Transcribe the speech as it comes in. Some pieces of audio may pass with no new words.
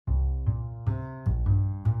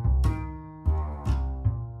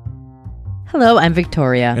Hello, I'm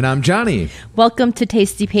Victoria. And I'm Johnny. Welcome to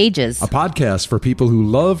Tasty Pages. A podcast for people who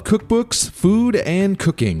love cookbooks, food, and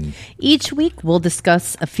cooking. Each week, we'll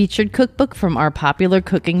discuss a featured cookbook from our popular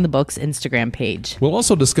Cooking the Books Instagram page. We'll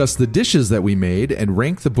also discuss the dishes that we made and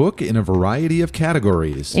rank the book in a variety of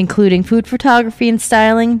categories, including food photography and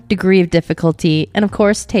styling, degree of difficulty, and of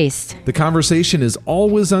course, taste. The conversation is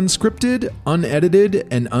always unscripted, unedited,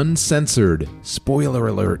 and uncensored. Spoiler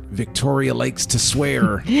alert, Victoria likes to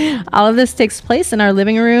swear. All of this takes place in our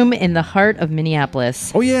living room in the heart of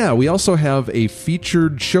Minneapolis. Oh yeah, we also have a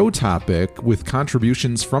featured show topic with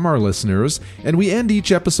contributions from our listeners, and we end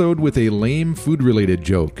each episode with a lame food-related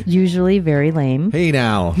joke. Usually very lame. Hey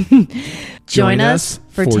now. Join us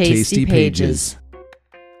for Tasty Pages.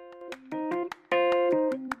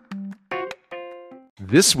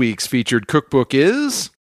 This week's featured cookbook is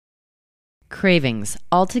Cravings,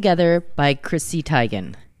 Altogether by Chrissy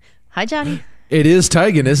Teigen. Hi, Johnny. It is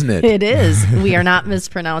Teigen, isn't it? It is. We are not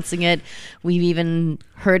mispronouncing it. We've even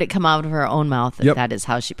heard it come out of her own mouth that that is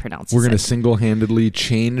how she pronounces it. We're going to single-handedly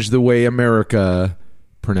change the way America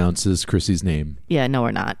pronounces Chrissy's name. Yeah, no,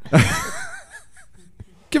 we're not.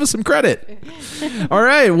 Give us some credit. All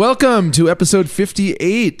right, welcome to episode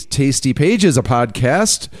 58, Tasty Pages, a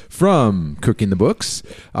podcast from Cooking the Books.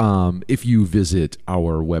 If you visit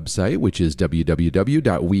our website, which is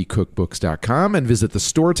www.wecookbooks.com, and visit the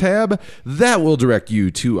store tab, that will direct you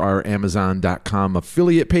to our Amazon.com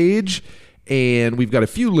affiliate page. And we've got a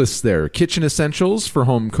few lists there. Kitchen essentials for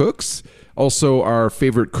home cooks. Also, our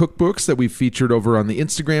favorite cookbooks that we've featured over on the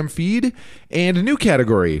Instagram feed. And a new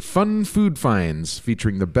category, Fun Food Finds,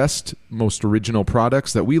 featuring the best, most original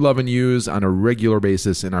products that we love and use on a regular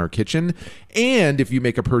basis in our kitchen. And if you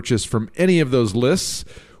make a purchase from any of those lists,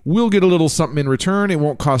 we'll get a little something in return. It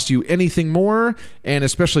won't cost you anything more. And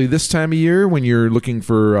especially this time of year when you're looking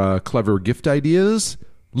for clever gift ideas,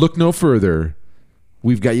 look no further.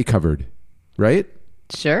 We've got you covered. Right?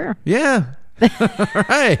 Sure. Yeah. All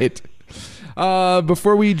right.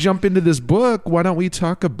 Before we jump into this book, why don't we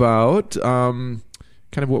talk about kind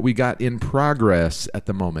of what we got in progress at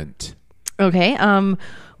the moment? Okay.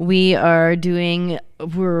 We're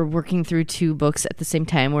working through two books at the same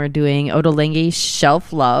time. We're doing Ottolenghi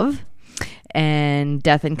Shelf Love and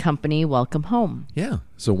Death and Company Welcome Home. Yeah.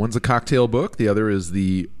 So one's a cocktail book. The other is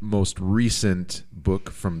the most recent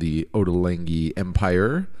book from the Ottolenghi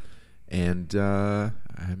Empire. And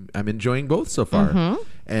I'm enjoying both so far. Mm-hmm.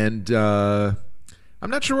 And I'm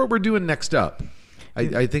not sure what we're doing next up.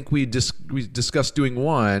 I think we discussed doing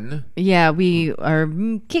one. Yeah, we are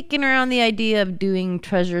kicking around the idea of doing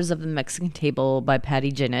Treasures of the Mexican Table by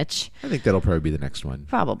Patty Jinich. I think that'll probably be the next one.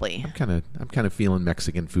 Probably. I'm kind of feeling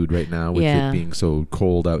Mexican food right now with it being so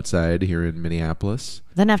cold outside here in Minneapolis.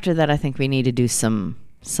 Then after that, I think we need to do something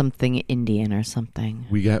Indian or something.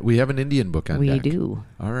 We have an Indian book on deck. We do.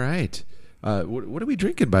 All right. What are we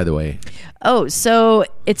drinking, by the way? Oh, so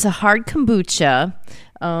it's a hard kombucha.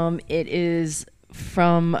 It is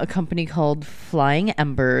from a company called Flying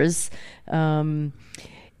Embers.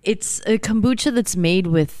 It's a kombucha that's made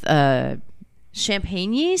with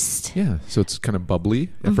champagne yeast. Yeah, so it's kind of bubbly,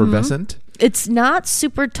 effervescent. Mm-hmm. It's not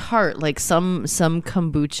super tart like some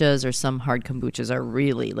kombuchas or some hard kombuchas are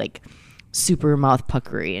really like super mouth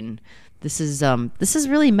puckery, and this is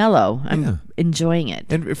really mellow. I'm enjoying it.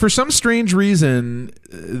 And for some strange reason,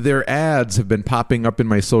 their ads have been popping up in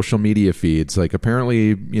my social media feeds. Like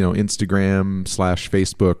apparently,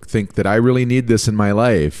 Instagram/Facebook think that I really need this in my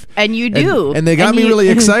life. And you do. And they got me really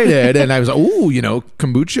excited. And I was like,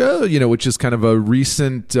 kombucha, which is kind of a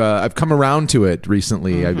recent, I've come around to it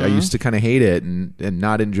recently. Mm-hmm. I used to kind of hate it and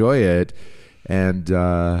not enjoy it. And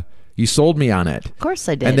you sold me on it. Of course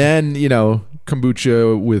I did. And then,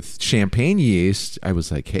 kombucha with champagne yeast, I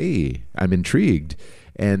was like, hey, I'm intrigued.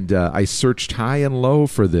 And I searched high and low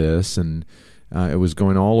for this, and it was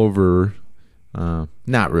going all over.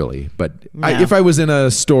 Not really, but no. If I was in a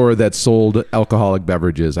store that sold alcoholic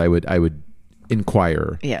beverages, I would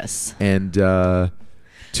inquire. Yes. And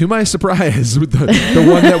to my surprise, the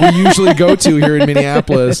one that we usually go to here in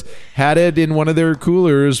Minneapolis had it in one of their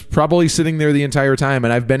coolers, probably sitting there the entire time.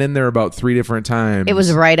 And I've been in there about 3 different times. It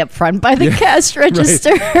was right up front by the cash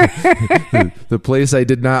register. The place I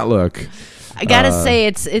did not look. I gotta say,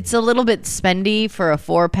 it's a little bit spendy for a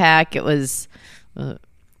 4-pack. It was $14.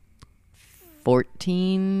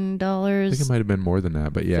 I think it might have been more than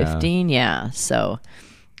that, but yeah. 15, yeah. So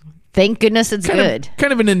thank goodness it's good.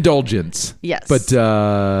 Kind of an indulgence. Yes. But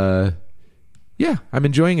yeah, I'm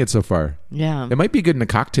enjoying it so far. Yeah. It might be good in a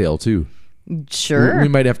cocktail too. Sure. We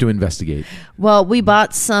might have to investigate. Well, we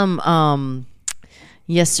bought some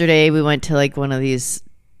yesterday. We went to like one of these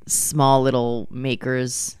small little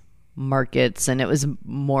makers markets, and it was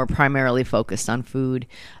more primarily focused on food.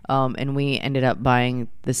 And we ended up buying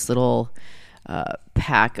this little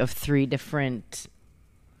pack of 3 different.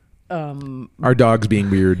 Our dog's being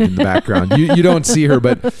weird in the background. You don't see her,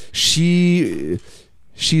 but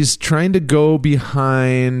she's trying to go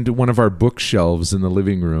behind one of our bookshelves in the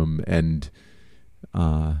living room and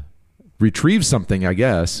retrieve something, I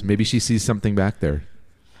guess. Maybe she sees something back there.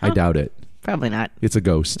 I doubt it. Probably not. It's a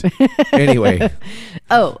ghost. Anyway.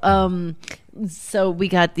 So we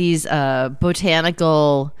got these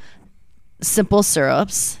botanical simple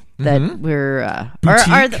syrups that were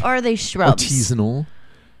are they shrubs? Artisanal.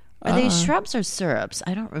 Are they shrubs or syrups?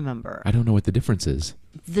 I don't remember. I don't know what the difference is.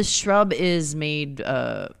 The shrub is made.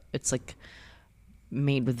 It's like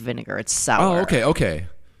made with vinegar. It's sour. Oh, okay.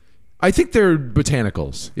 I think they're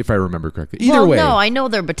botanicals, if I remember correctly. Either way. No, I know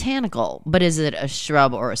they're botanical, but is it a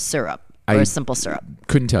shrub or a syrup or a simple syrup?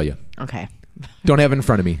 Couldn't tell you. Okay. Don't have it in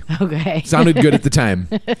front of me. Okay. Sounded good at the time.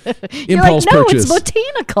 You're Impulse like, no, purchase. it's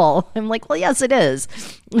botanical. I'm like, well, yes, it is.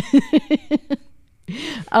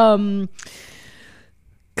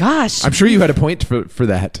 Gosh. I'm sure you had a point for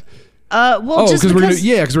that. Well, just because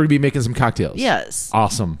we're gonna be making some cocktails. Yes.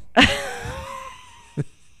 Awesome.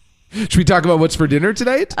 Should we talk about what's for dinner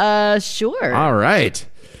tonight? Sure. All right.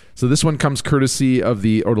 So this one comes courtesy of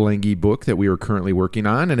the Ottolenghi book that we are currently working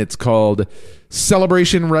on, and it's called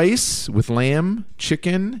Celebration Rice with Lamb,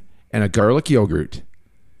 Chicken, and a Garlic Yogurt.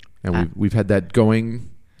 And we've had that going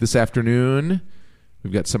this afternoon.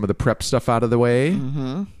 We've got some of the prep stuff out of the way.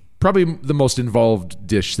 Mm-hmm. Probably the most involved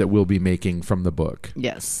dish that we'll be making from the book.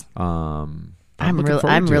 Yes. I'm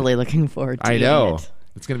really looking forward to it. I know.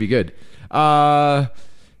 It's going to be good.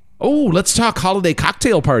 Let's talk holiday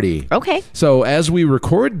cocktail party. Okay. So as we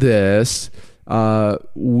record this,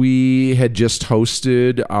 we had just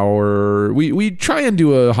hosted we try and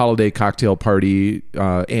do a holiday cocktail party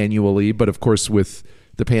annually, but of course with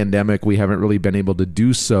the pandemic, we haven't really been able to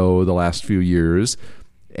do so the last few years.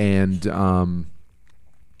 And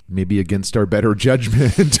maybe against our better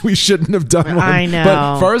judgment, we shouldn't have done one. I know.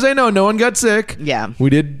 But as far as I know, no one got sick. Yeah. We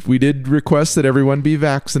did request that everyone be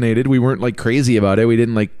vaccinated. We weren't like crazy about it. We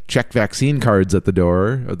didn't like check vaccine cards at the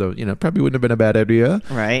door, although, probably wouldn't have been a bad idea.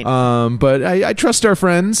 Right. But I trust our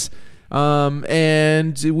friends.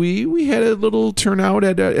 And we had a little turnout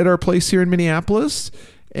at our place here in Minneapolis,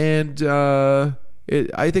 and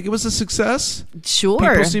I think it was a success. Sure.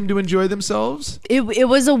 People seem to enjoy themselves. It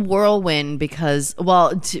was a whirlwind because,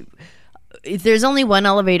 there's only one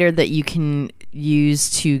elevator that you can use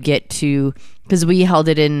to get to, because we held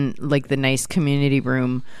it in like the nice community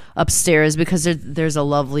room upstairs because there's a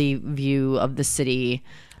lovely view of the city.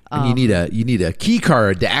 And you need a key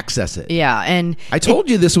card to access it. Yeah, and I told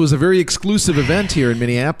you this was a very exclusive event here in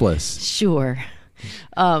Minneapolis. Sure.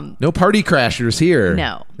 No party crashers here.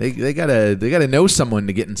 No. They gotta know someone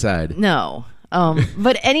to get inside. No.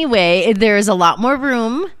 But anyway, there's a lot more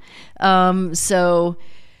room. So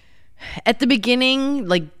at the beginning,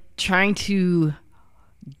 like trying to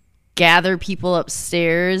gather people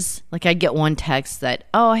upstairs, like I get one text that,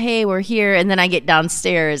 oh, hey, we're here. And then I get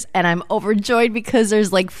downstairs and I'm overjoyed because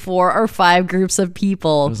there's like 4 or 5 groups of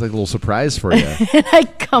people. It was like a little surprise for you. And I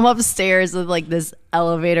come upstairs with like this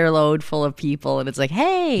elevator load full of people, and it's like,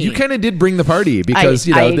 hey, you kind of did bring the party because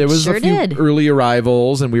there was sure a few did. early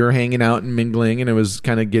arrivals, and we were hanging out and mingling, and it was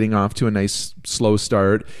kind of getting off to a nice slow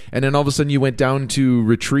start. And then all of a sudden, you went down to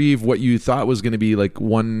retrieve what you thought was going to be like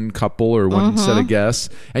one couple or one set of guests,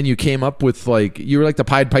 and you came up with you were like the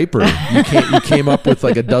Pied Piper. You came up with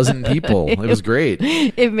like a dozen people. It was great.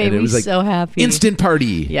 It made me so happy. Instant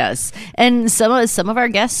party. Yes, and some of our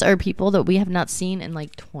guests are people that we have not seen in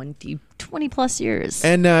like 20 plus years.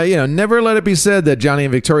 And never let it be said that Johnny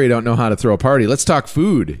and Victoria don't know how to throw a party. Let's talk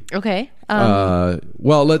food. Okay.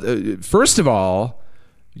 First of all,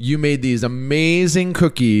 you made these amazing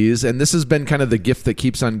cookies, and this has been kind of the gift that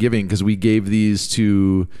keeps on giving, because we gave these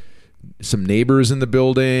to some neighbors in the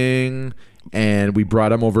building, and we brought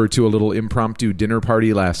them over to a little impromptu dinner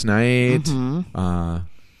party last night. Mm-hmm.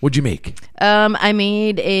 What'd you make? I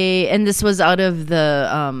made and this was out of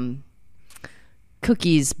the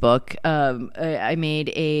cookies book. I made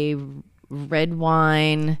a red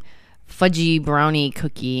wine fudgy brownie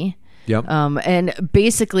cookie. Yep. And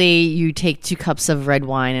basically you take 2 cups of red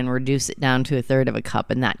wine and reduce it down to 1/3 of a cup,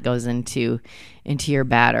 and that goes into your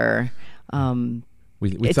batter.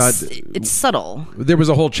 We thought it's subtle. There was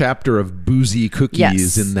a whole chapter of boozy cookies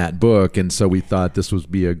Yes. in that book, and so we thought this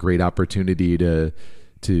would be a great opportunity to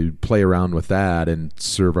play around with that and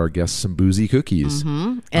serve our guests some boozy cookies.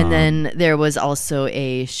 Mm-hmm. And then there was also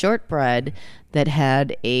a shortbread that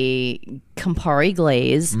had a Campari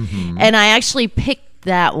glaze, and I actually picked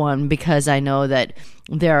that one because I know that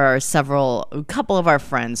there are a couple of our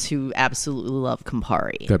friends who absolutely love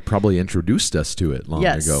Campari. That probably introduced us to it long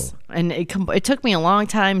ago. And it took me a long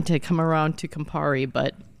time to come around to Campari,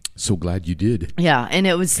 but so glad you did. Yeah, and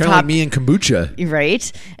it was kind of like me and kombucha,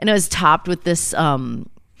 right? And it was topped with this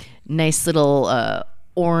nice little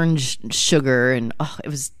orange sugar, and it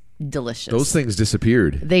was delicious. Those things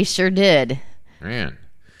disappeared. They sure did. Man.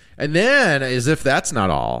 And then, as if that's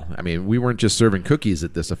not all, I mean, we weren't just serving cookies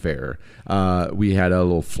at this affair. We had a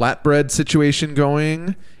little flatbread situation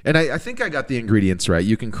going. And I think I got the ingredients right.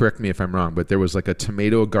 You can correct me if I'm wrong, but there was like a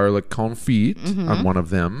tomato garlic confit on one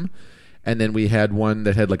of them. And then we had one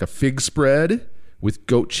that had like a fig spread with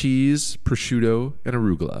goat cheese, prosciutto, and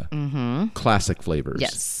arugula. Mm-hmm. Classic flavors.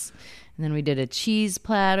 Yes. And then we did a cheese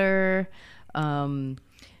platter.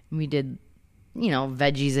 We did,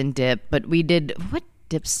 veggies and dip. But we did, what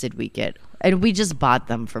dips did we get? And we just bought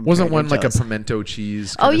them from Wasn't Trader one like a Joe's. pimento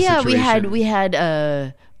cheese Oh, kind of yeah. situation? We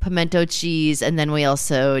had pimento cheese. And then we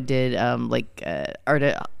also did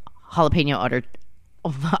jalapeno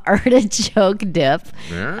artichoke dip.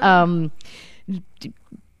 Yeah.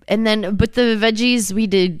 And then, but the veggies, we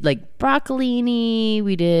did like broccolini,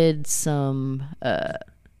 we did some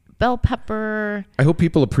bell pepper. I hope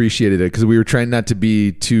people appreciated it because we were trying not to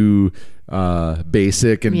be too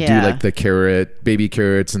basic and do like the baby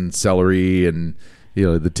carrots and celery and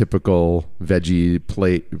the typical veggie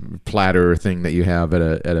platter thing that you have at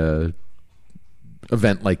a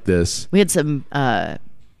event like this. We had some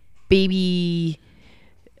baby.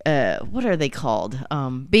 What are they called?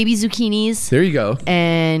 Baby zucchinis. There you go.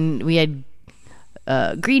 And we had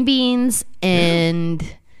green beans, and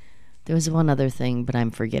there was one other thing, but I'm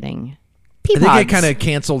forgetting. Pea pods. I think it kind of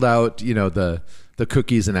canceled out, the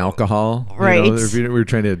cookies and alcohol. Right. We were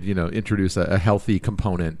trying to, introduce a healthy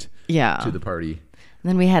component to the party. And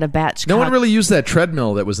then we had a batch. No one really used that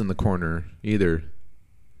treadmill that was in the corner either.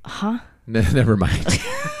 Huh? Never mind.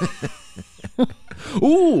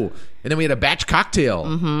 Ooh, and then we had a batch cocktail.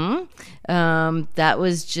 Mm-hmm. That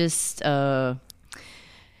was just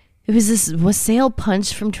it was this wassail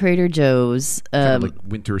punch from Trader Joe's. Kind of like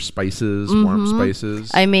winter spices, warm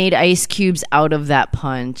spices. I made ice cubes out of that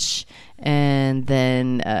punch, and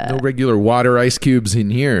then no regular water ice cubes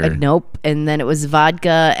in here. Nope. And then it was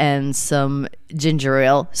vodka and some ginger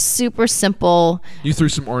ale. Super simple. You threw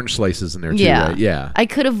some orange slices in there too, Yeah. right? Yeah.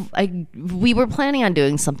 We were planning on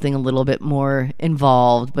doing something a little bit more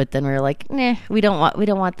involved, but then we were like, nah, we don't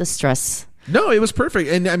want the stress. No, it was perfect,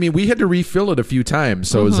 and I mean we had to refill it a few times,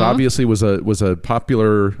 so it obviously was a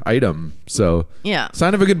popular item. So yeah,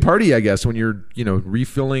 sign of a good party, I guess, when you're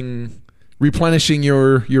replenishing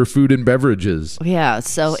your food and beverages. Yeah,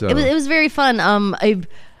 so it was very fun.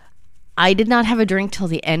 I did not have a drink till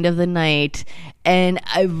the end of the night, and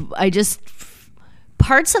I just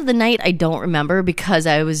parts of the night I don't remember because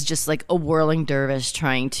I was just like a whirling dervish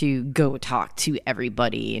trying to go talk to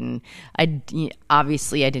everybody, and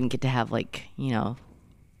obviously I didn't get to have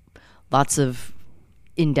lots of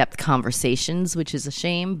in-depth conversations, which is a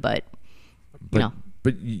shame, but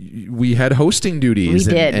But we had hosting duties.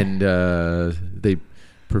 We did. And they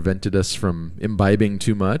prevented us from imbibing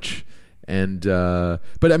too much. And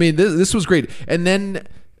but I mean, this was great. And then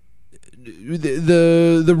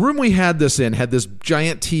the room we had this in had this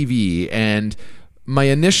giant TV, and my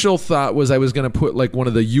initial thought was I was going to put like one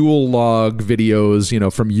of the Yule log videos,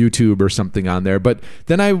 from YouTube or something on there. But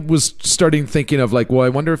then I was starting thinking of like, well, I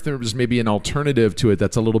wonder if there was maybe an alternative to it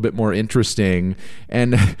that's a little bit more interesting.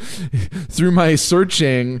 And through my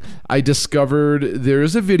searching, I discovered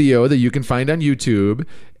there's a video that you can find on YouTube,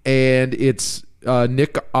 and it's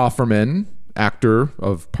Nick Offerman, actor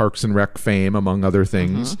of Parks and Rec fame, among other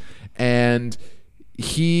things. And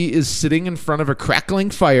he is sitting in front of a crackling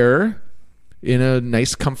fire in a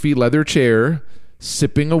nice comfy leather chair,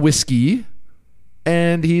 sipping a whiskey,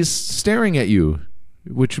 and he's staring at you,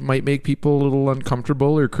 which might make people a little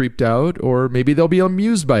uncomfortable or creeped out, or maybe they'll be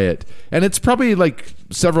amused by it. And it's probably like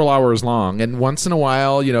several hours long, and once in a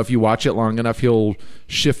while, if you watch it long enough, he'll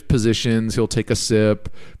shift positions, he'll take a sip,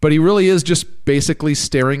 but he really is just basically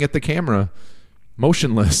staring at the camera,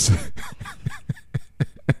 motionless.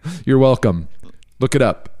 You're welcome. Look it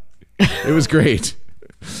up. It was great.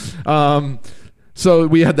 So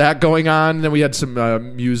we had that going on, and then we had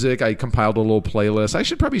some music. I compiled a little playlist. I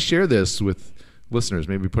should probably share this with listeners,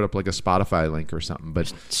 maybe put up like a Spotify link or something.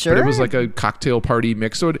 But sure. But it was like a cocktail party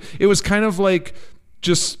mix. So it was kind of like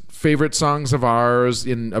just favorite songs of ours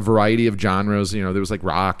in a variety of genres. There was like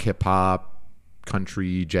rock, hip hop,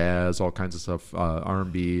 country, jazz, all kinds of stuff,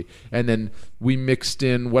 R&B. And then we mixed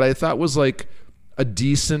in what I thought was like a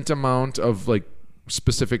decent amount of like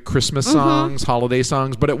specific Christmas songs, holiday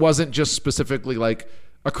songs, but it wasn't just specifically like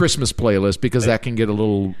a Christmas playlist because that can get a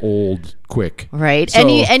little old quick. Right. So,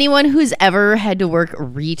 Anyone who's ever had to work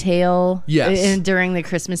retail Yes. during the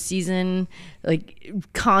Christmas season, like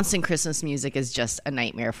constant Christmas music is just a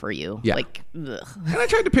nightmare for you. Yeah. Like, ugh. and I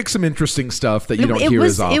tried to pick some interesting stuff that you don't hear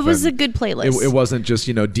was, as often. It was a good playlist. It wasn't just,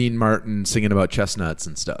 Dean Martin singing about chestnuts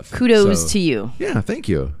and stuff. Kudos to you. Yeah, thank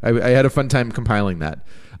you. I had a fun time compiling that.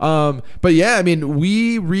 But yeah, I mean,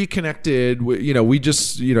 we reconnected. We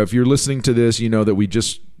just, if you're listening to this, you know that we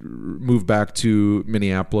just moved back to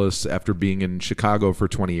Minneapolis after being in Chicago for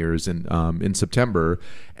 20 years in September,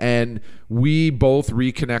 and we both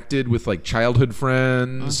reconnected with like childhood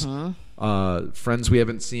friends, friends we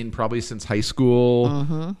haven't seen probably since high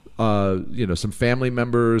school. Some family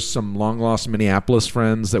members, some long lost Minneapolis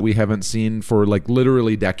friends that we haven't seen for like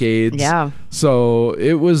literally decades. Yeah. So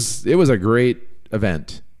it was a great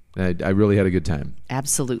event. I really had a good time.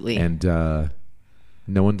 Absolutely. And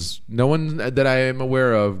no one that I am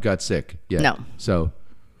aware of got sick yet. No. So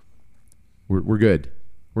we're good.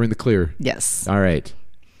 We're in the clear. Yes. All right.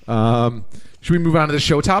 Should we move on to the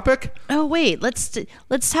show topic? Oh wait, let's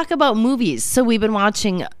talk about movies. So we've been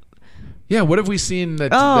watching. Yeah, what have we seen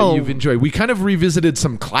that you've enjoyed? We kind of revisited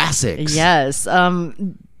some classics. Yes.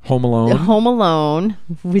 Home Alone. Home Alone,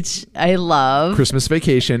 which I love. Christmas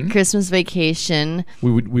Vacation.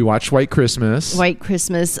 We watched White Christmas.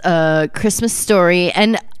 Christmas Story,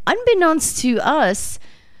 and unbeknownst to us,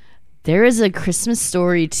 there is a Christmas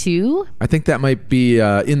Story too. I think that might be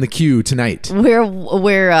in the queue tonight. Where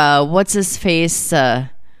what's his face?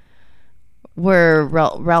 Where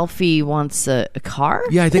Ralphie wants a car?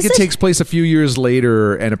 Yeah, I think it takes place a few years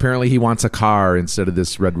later, and apparently he wants a car instead of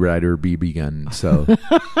this Red Ryder BB gun. So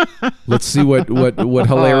let's see what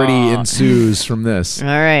hilarity ensues from this. All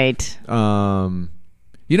right.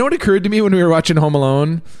 You know what occurred to me when we were watching Home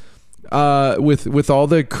Alone? With all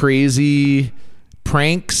the crazy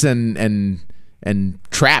pranks and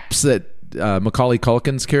traps that Macaulay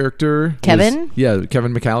Culkin's character Kevin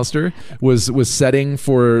McAllister was setting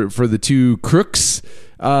for the two crooks.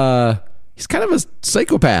 He's kind of a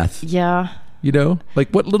psychopath. Yeah.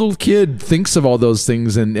 Like what little kid thinks of all those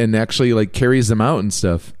things and actually like carries them out and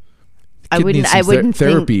stuff. I wouldn't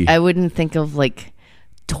therapy. I wouldn't think of like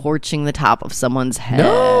torching the top of someone's head.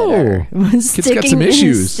 No, kid's got some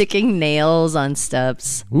issues. Sticking nails on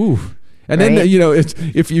steps. Ooh. And right?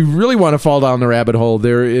 then, if you really want to fall down the rabbit hole,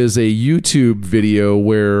 there is a YouTube video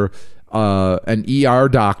where an ER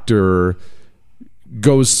doctor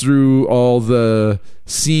goes through all the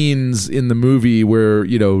scenes in the movie where,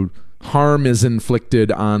 harm is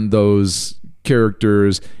inflicted on those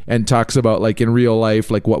characters and talks about like in real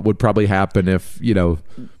life, like what would probably happen if,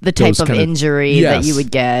 the type of injury that you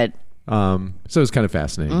would get. So it was kind of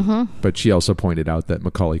fascinating. But she also pointed out that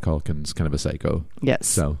Macaulay Culkin's kind of a psycho. Yes.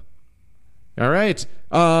 So... All right.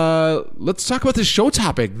 Let's talk about the show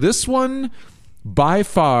topic. This one, by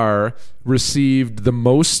far, received the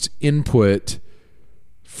most input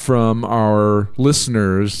from our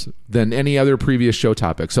listeners than any other previous show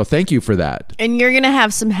topic. So thank you for that. And you're going to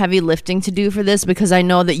have some heavy lifting to do for this because I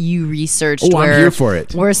know that you researched I'm here for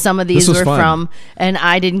it. Where some of these were fun. from. And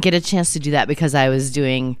I didn't get a chance to do that because I was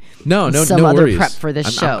doing no other worries. prep for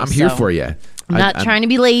this show. I'm here for you. I'm not trying to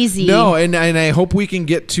be lazy. No, and I hope we can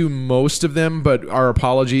get to most of them, but our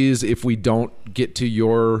apologies if we don't get to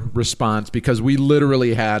your response because we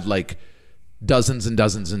literally had like dozens and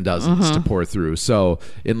dozens and dozens to pour through. So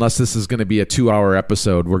unless this is going to be a 2-hour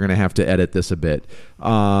episode, we're going to have to edit this a bit.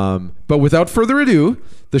 But without further ado,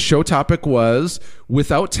 the show topic was,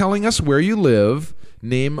 without telling us where you live,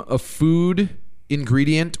 name a food,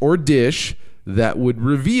 ingredient, or dish that would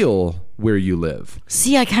reveal where you live.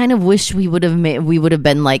 See, I kind of wish we would have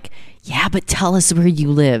been like, yeah, but tell us where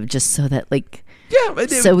you live, just so that like,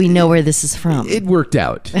 so we know where this is from. It worked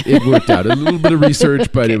out. A little bit of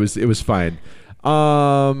research, but okay. it was fine.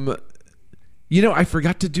 I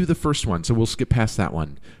forgot to do the first one, so we'll skip past that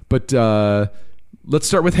one. But let's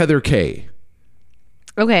start with Heather K.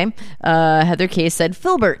 Okay, Heather K said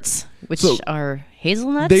Filberts, which are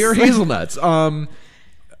hazelnuts. They are hazelnuts.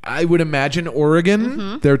 I would imagine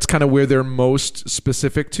Oregon. That's kind of where they're most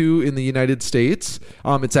specific to in the United States.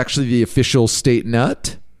 It's actually the official state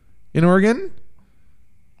nut in Oregon.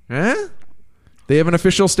 They have an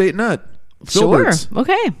official state nut. Filberts. Sure.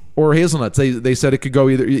 Okay. Or hazelnuts. They said it could go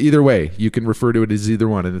either way. You can refer to it as either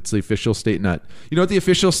one, and it's the official state nut. You know what the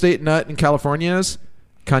official state nut in California is?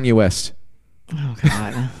 Kanye West. Oh,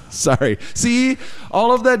 God. Sorry. See,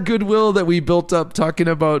 all of that goodwill that we built up talking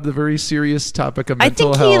about the very serious topic of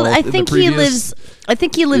mental health. I think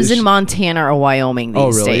he lives in Montana or Wyoming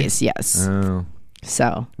these days. Yes. Oh.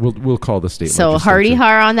 So we'll call the state. so legislature. hardy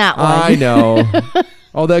har on that one. I know.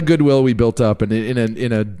 All that goodwill we built up, and in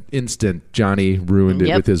an instant, Johnny ruined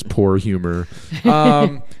it with his poor humor.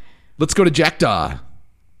 Let's go to Jackdaw.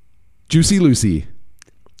 Juicy Lucy.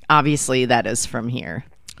 Obviously, that is from here.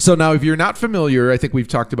 So now, if you're not familiar, I think we've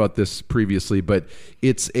talked about this previously, but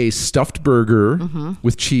it's a stuffed burger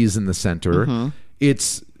with cheese in the center.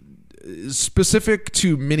 It's specific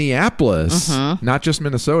to Minneapolis, not just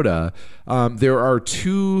Minnesota. There are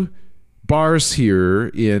 2 bars here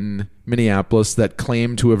in Minneapolis that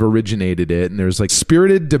claim to have originated it, and there's like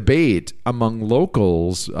spirited debate among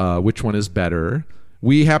locals which one is better.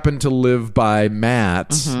 We happen to live by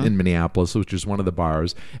Matt's in Minneapolis, which is one of the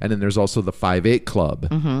bars, and then there's also the 5-8 Club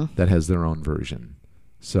that has their own version.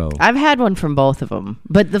 So I've had one from both of them,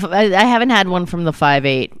 but I haven't had one from the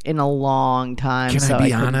 5-8 in a long time. Can I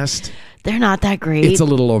be honest? They're not that great. It's a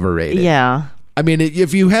little overrated. Yeah. I mean,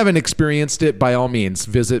 if you haven't experienced it, by all means,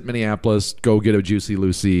 visit Minneapolis, go get a Juicy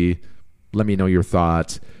Lucy. Let me know your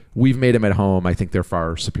thoughts. We've made them at home. I think they're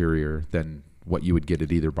far superior than what you would get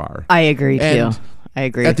at either bar. I agree, too. I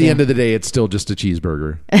agree. At the end of the day, it's still just a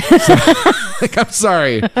cheeseburger. So, like, I'm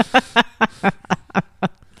sorry.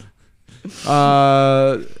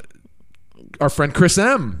 Our friend Chris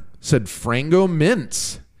M. said Frango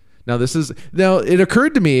Mints. Now it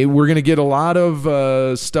occurred to me we're going to get a lot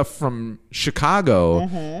of stuff from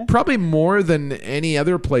Chicago, probably more than any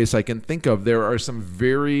other place I can think of. There are some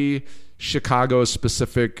very Chicago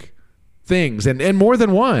specific things, and more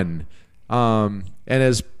than one. And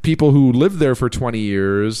as people who lived there for 20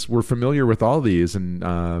 years, we're familiar with all these,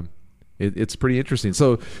 and it's pretty interesting.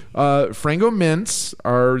 So Frango Mints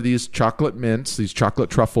are these chocolate mints, these chocolate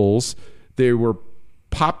truffles. They were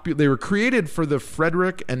created for the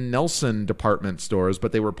Frederick and Nelson department stores,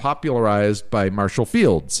 but they were popularized by Marshall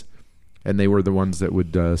Fields, and they were the ones that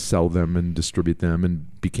would sell them and distribute them, and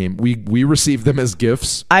we received them as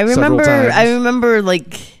gifts. I remember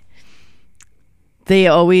like they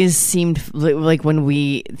always seemed like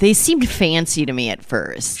they seemed fancy to me at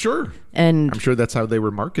first. Sure. And I'm sure that's how they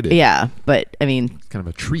were marketed. Yeah, but I mean, it's kind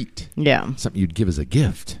of a treat. Yeah. Something you'd give as a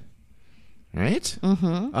gift. Right?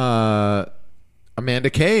 Amanda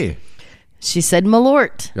Kay. She said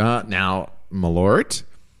Malort. Now, Malort,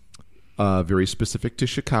 very specific to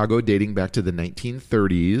Chicago, dating back to the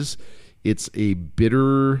 1930s. It's a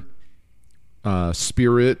bitter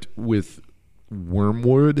spirit with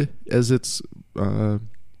wormwood as its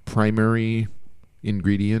primary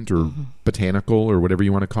ingredient, or botanical, or whatever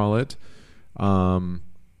you want to call it.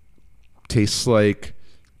 Tastes like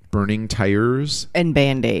burning tires and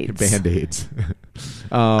Band-Aids.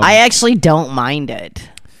 I actually don't mind it.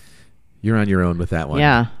 You're on your own with that one.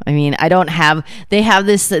 Yeah. I mean, they have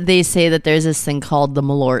this, they say that there's this thing called the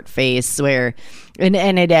Malort face where, and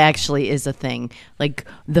it actually is a thing, like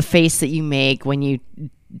the face that you make when you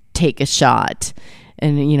take a shot.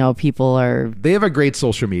 And, they have a great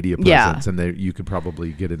social media presence, and you could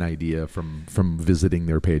probably get an idea from visiting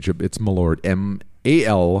their page. It's Malort,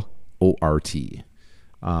 Malort.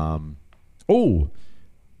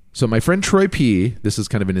 So my friend Troy P., this is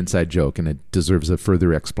kind of an inside joke, and it deserves a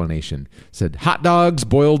further explanation, said hot dogs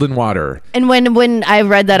boiled in water. And when I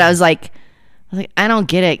read that, I was like, I don't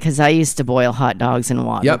get it, because I used to boil hot dogs in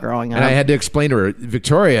water growing up. And I had to explain to her,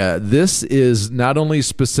 Victoria, this is not only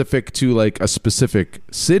specific to like a specific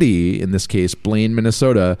city, in this case, Blaine,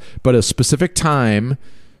 Minnesota, but a specific time,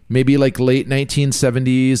 maybe like late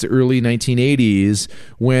 1970s, early 1980s,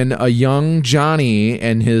 when a young Johnny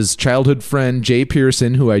and his childhood friend Jay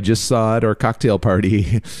Pearson, who I just saw at our cocktail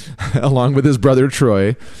party, along with his brother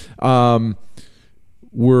Troy,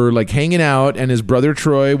 were like hanging out, and his brother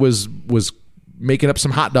Troy was making up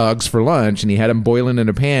some hot dogs for lunch, and he had them boiling in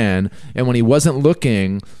a pan, and when he wasn't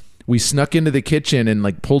looking, we snuck into the kitchen and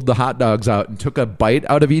like pulled the hot dogs out and took a bite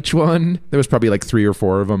out of each one. There was probably like 3 or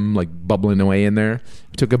 4 of them like bubbling away in there.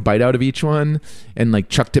 We took a bite out of each one and like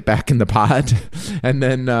chucked it back in the pot. And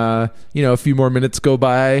then, a few more minutes go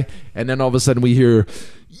by, and then all of a sudden we hear,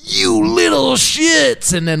 "You little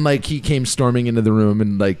shits." And then like he came storming into the room,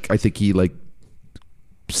 and like, I think he like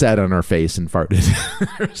sat on our face and farted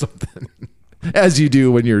or something. As you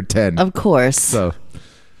do when you're 10. Of course. So,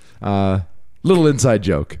 little inside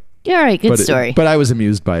joke. Yeah, all right, good story. But I was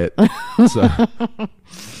amused by it. So.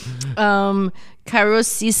 Kairos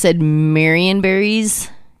C said Marion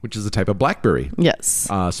berries, which is a type of blackberry. Yes.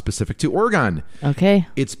 Specific to Oregon. Okay.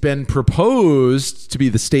 It's been proposed to be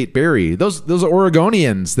the state berry. Those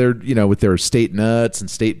Oregonians, they're, with their state nuts and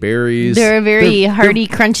state berries. They're very hardy,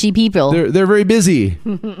 crunchy people. They're very busy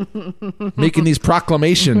making these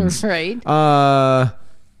proclamations. Right.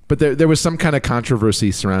 But there was some kind of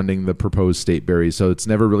controversy surrounding the proposed state berry, so it's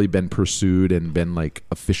never really been pursued and been like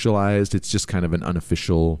officialized. It's just kind of an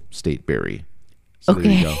unofficial state berry. So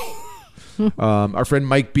there you go. Our friend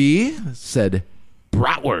Mike B said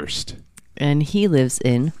bratwurst. And he lives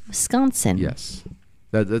in Wisconsin. Yes.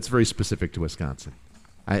 That's very specific to Wisconsin.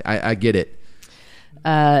 I get it.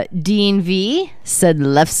 Dean V said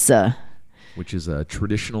lefse. Which is a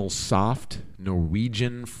traditional soft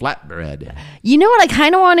Norwegian flatbread. You know what? I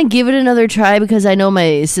kind of want to give it another try because I know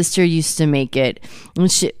my sister used to make it.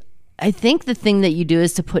 I think the thing that you do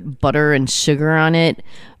is to put butter and sugar on it,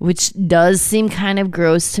 which does seem kind of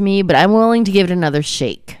gross to me, but I'm willing to give it another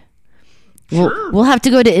shake. Sure. We'll have to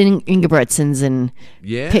go to Ingebrigtsens and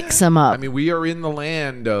pick some up. I mean, we are in the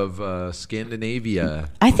land of Scandinavia.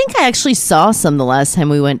 I think I actually saw some the last time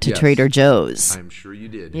we went to Trader Joe's. I'm sure you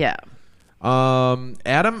did. Yeah.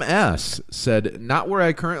 Adam S. said, not where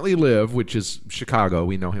I currently live, which is Chicago.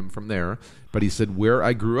 We know him from there. But he said, where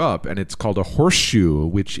I grew up, and it's called a horseshoe,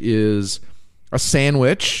 which is a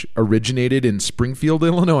sandwich originated in Springfield,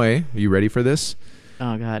 Illinois. Are you ready for this?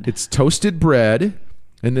 Oh, God. It's toasted bread.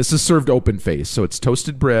 And this is served open face. So it's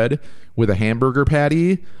toasted bread with a hamburger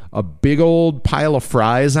patty, a big old pile of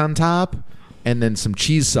fries on top, and then some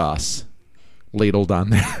cheese sauce ladled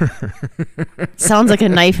on there. Sounds like a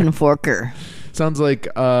knife and forker. Sounds like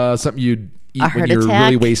something you'd eat when you're attack.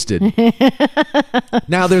 really wasted.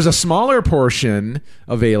 Now, there's a smaller portion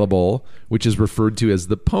available, which is referred to as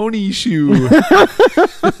the pony shoe.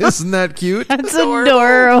 Isn't that cute? That's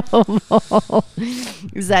adorable.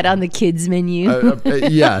 Is that on the kids menu?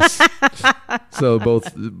 Yes. So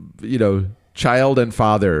both, child and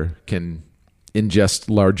father can ingest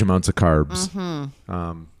large amounts of carbs.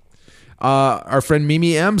 Mm-hmm. Our friend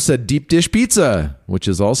Mimi M said deep dish pizza, which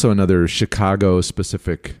is also another Chicago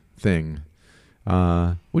specific thing.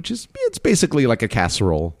 It's basically like a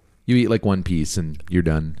casserole. You eat like one piece and you're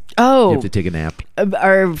done. Oh. You have to take a nap.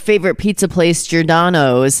 Our favorite pizza place,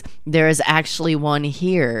 Giordano's, there is actually one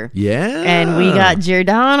here. Yeah. And we got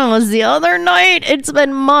Giordano's the other night. It's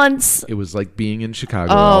been months. It was like being in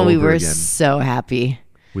Chicago. Oh, we were again, so happy.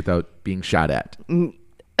 without being shot at.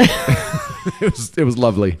 It was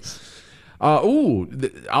lovely.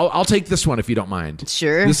 I'll take this one if you don't mind.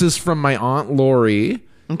 Sure. This is from my Aunt Lori.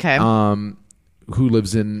 Okay. Who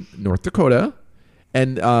lives in North Dakota.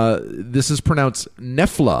 And this is pronounced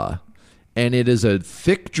Nefla. And it is a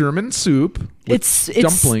thick German soup with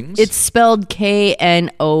dumplings. It's spelled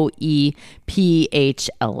Knoepphla.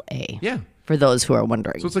 Yeah. For those who are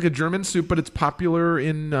wondering. So it's like a German soup, but it's popular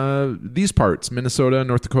in these parts. Minnesota,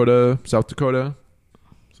 North Dakota, South Dakota.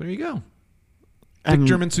 So there you go. Thick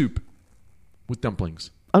German soup with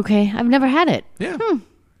dumplings. Okay. I've never had it. Yeah.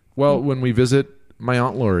 Well, when we visit my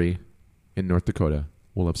Aunt Lori in North Dakota,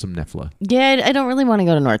 we'll have some Nefla. Yeah, I don't really want to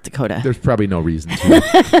go to North Dakota. There's probably no reason to.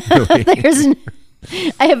 Really.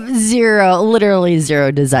 I have literally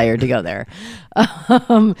zero desire to go there.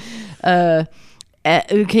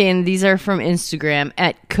 Okay, and these are from Instagram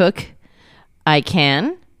at Cook I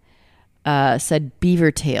Can. Said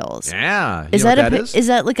beaver tails. Yeah. Is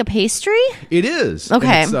that like a pastry? It is.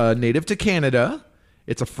 Okay. And it's native to Canada.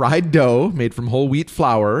 It's a fried dough made from whole wheat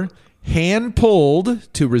flour, hand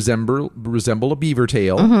pulled to resemble a beaver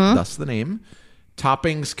tail, thus the name.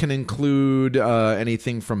 Toppings can include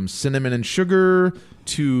anything from cinnamon and sugar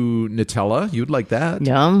to Nutella. You'd like that.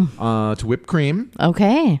 Yum. To whipped cream.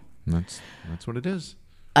 Okay. That's what it is.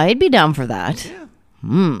 I'd be down for that. Yeah.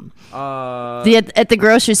 At the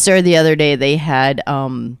grocery store the other day, they had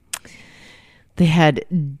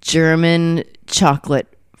German chocolate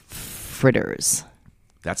fritters.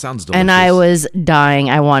 That sounds delicious. And I was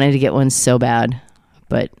dying. I wanted to get one so bad,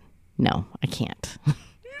 but no, I can't.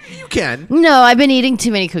 You can. No, I've been eating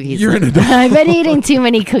too many cookies. You're an adult. I've been eating too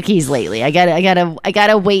many cookies lately. I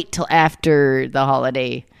gotta wait till after the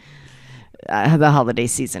holiday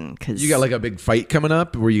season because you got like a big fight coming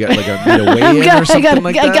up where you got like a weigh-in or something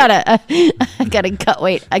like that. I gotta cut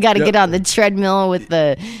weight. I gotta get on the treadmill with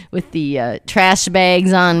the trash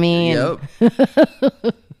bags on me. Yep.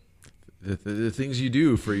 The things you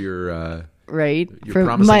do for your right your for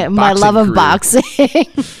promising my love of career. boxing.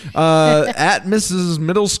 At Mrs.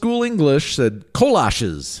 Middle School English said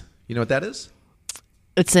collages. You know what that is?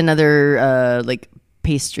 It's another like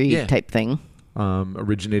pastry type thing.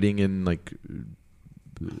 Originating in like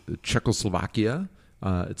Czechoslovakia.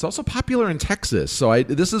 It's also popular in Texas. So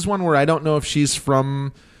this is one where I don't know if she's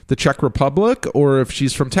from the Czech Republic or if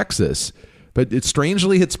she's from Texas. But it's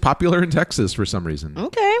popular in Texas for some reason.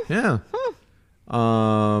 Okay. Yeah.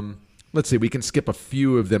 Let's see. We can skip a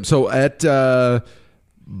few of them. So at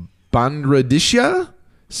Bandradisha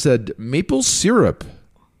said maple syrup.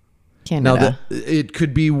 Canada. Now, it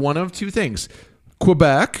could be one of two things.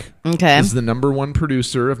 Quebec is the number one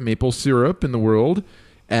producer of maple syrup in the world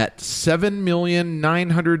at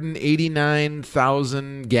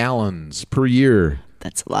 7,989,000 gallons per year.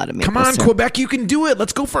 That's a lot of maple Come on, syrup. Quebec, you can do it.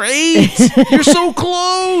 Let's go for 8. You're so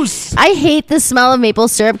close. I hate the smell of maple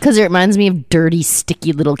syrup because it reminds me of dirty,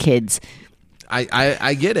 sticky little kids.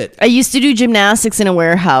 I get it. I used to do gymnastics in a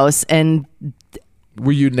warehouse, and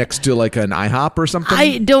Were you next to like an IHOP or something?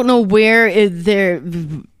 I don't know where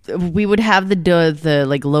we would have the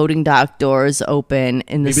like loading dock doors open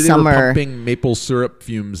in the Maybe summer. They were pumping maple syrup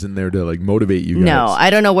fumes in there to like motivate you guys. No, I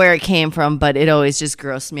don't know where it came from, but it always just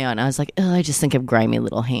grossed me out. And I was like, oh, I just think of grimy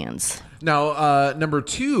little hands. Now, number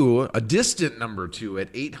 2, a distant number 2 at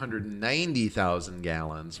 890,000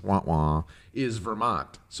 gallons, is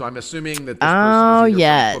Vermont. So I'm assuming that this person is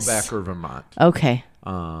either from Quebec or Vermont. Okay.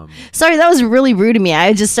 Sorry, that was really rude of me.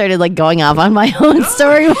 I just started like going off on my own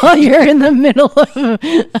story while you're in the middle of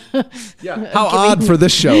How odd for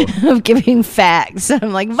this show. of giving facts.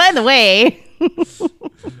 I'm like, by the way. You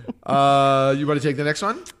want to take the next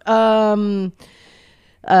one?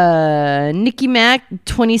 Nikki Mac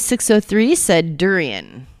 2603 said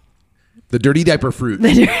durian. The dirty diaper fruit.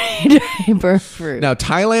 The dirty diaper fruit. Now,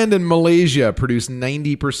 Thailand and Malaysia produce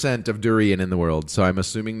 90% of durian in the world. So I'm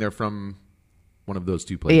assuming they're from one of those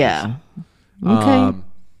two places. Yeah. Okay.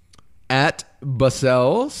 At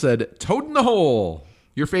Basel said Toad in the Hole.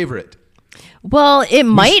 Your favorite. Well, it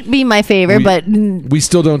might be my favorite, but we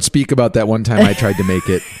still don't speak about that one time I tried to make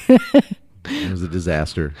it. It was a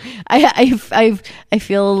disaster. I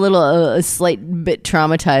feel a slight bit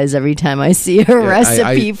traumatized every time I see a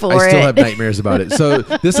recipe for it. I still have nightmares about it. So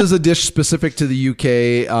this is a dish specific to the UK.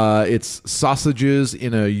 It's sausages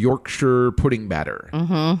in a Yorkshire pudding batter.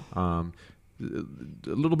 Mm-hmm. A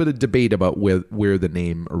little bit of debate about where the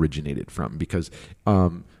name originated from, because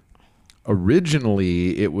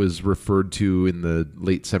originally it was referred to in the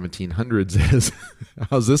late 1700s as,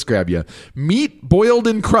 how's this grab you? Meat boiled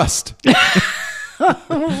in crust. Ooh,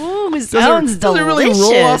 sounds delicious. Doesn't really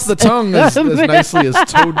roll off the tongue as nicely as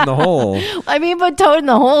Toad in the Hole. I mean, but Toad in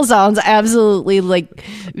the Hole sounds absolutely like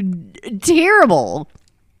terrible.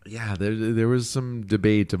 Yeah, there was some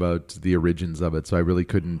debate about the origins of it, so I really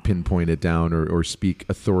couldn't pinpoint it down or speak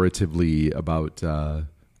authoritatively about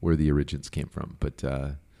where the origins came from. But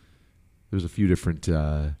there's a few different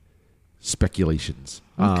speculations.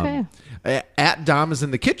 Okay. At Dom is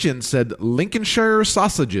in the kitchen said Lincolnshire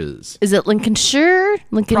sausages. Is it Lincolnshire?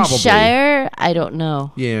 Lincolnshire? I don't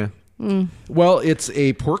know. Yeah. Well, it's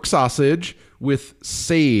a pork sausage with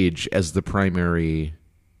sage as the primary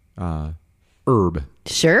herb.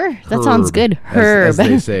 Sure, that sounds good. Herb, as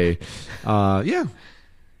they say. Yeah,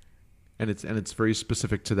 and it's very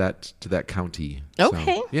specific to that county.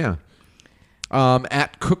 Okay. So, yeah.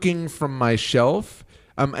 At Cooking from My Shelf,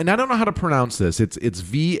 and I don't know how to pronounce this. It's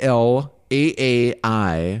VLAAI.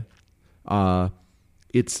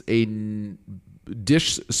 It's a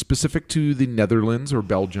dish specific to the Netherlands or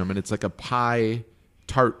Belgium, and it's like a pie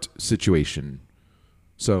tart situation.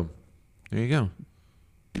 So there you go.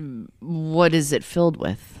 What is it filled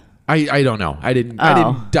with? I don't know. I didn't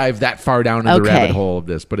dive that far down in the rabbit hole of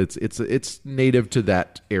this, but it's native to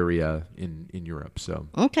that area in Europe. So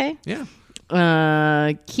okay, yeah.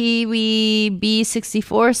 Kiwi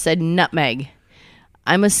B64 said nutmeg.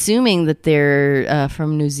 I'm assuming that they're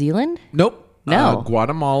from New Zealand. Nope. No.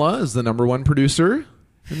 Guatemala is the number one producer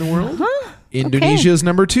in the world. Huh? Indonesia is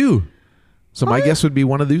number 2. So my guess would be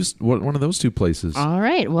one of those two places. All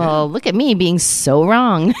right. Well, look at me being so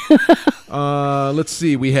wrong. Let's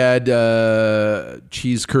see. We had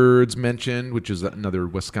cheese curds mentioned, which is another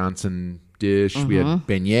Wisconsin dish. We had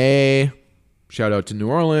beignet. Shout out to New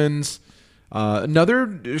Orleans.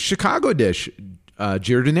 Another Chicago dish,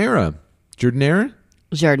 giardiniera. Giardiniera?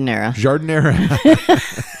 Giardiniera.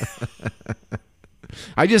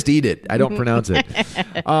 I just eat it. I don't pronounce it.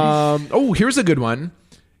 Here's a good one.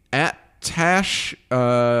 At Tasha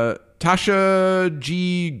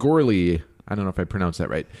G. Gorley. I don't know if I pronounced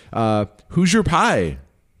that right. Hoosier pie.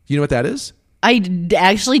 You know what that is? I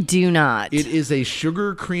actually do not. It is a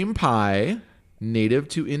sugar cream pie native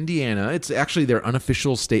to Indiana. It's actually their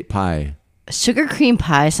unofficial state pie. Sugar cream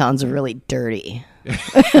pie sounds really dirty.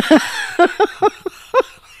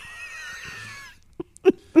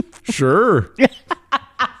 Sure.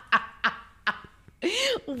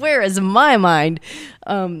 Where is my mind?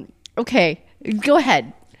 Okay, go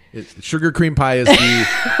ahead. Sugar cream pie is the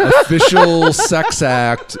official sex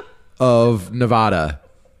act of Nevada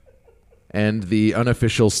and the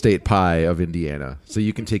unofficial state pie of Indiana. So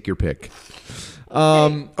you can take your pick.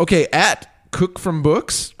 Okay, at Cook from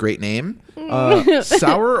Books, great name.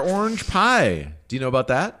 Sour orange pie. Do you know about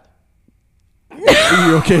that? Are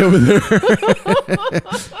you okay over there?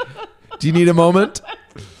 Do you need a moment?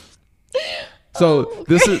 So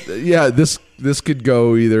this could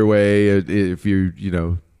go either way if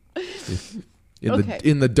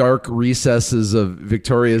in the dark recesses of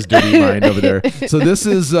Victoria's dirty mind over there. So this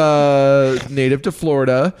is native to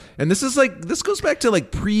Florida, and this goes back to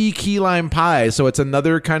like pre-key lime pie. So it's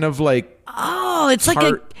another kind of like it's like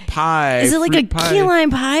a pie. Is it like a key lime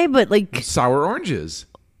pie, but like sour oranges?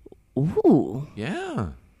 Ooh,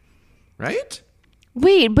 yeah, right.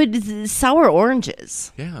 Wait, but sour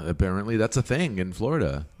oranges? Yeah, apparently that's a thing in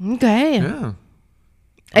Florida. Okay. Yeah.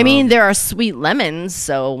 I mean, there are sweet lemons,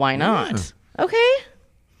 so why not? Yeah. Okay.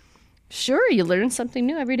 Sure, you learn something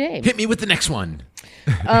new every day. Hit me with the next one.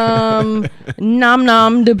 Nom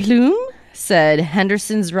nom de plume said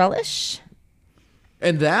Henderson's relish.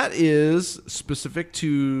 And that is specific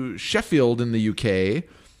to Sheffield in the UK.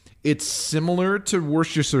 It's similar to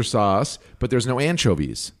Worcestershire sauce, but there's no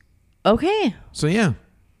anchovies. Okay. So yeah.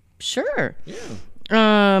 Sure.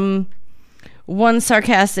 Yeah. One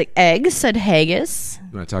sarcastic egg said haggis.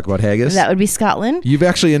 You want to talk about haggis? That would be Scotland. You've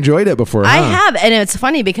actually enjoyed it before, huh? I have, and it's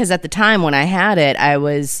funny because at the time when I had it, I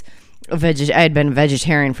was I had been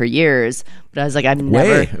vegetarian for years, but I was like, I've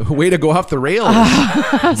never. Way to go off the rails.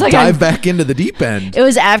 I was like, dive back into the deep end. It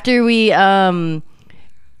was after we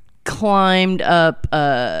climbed up.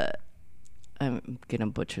 I'm gonna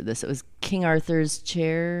butcher this. It was King Arthur's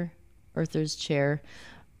chair.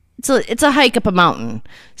 It's a hike up a mountain.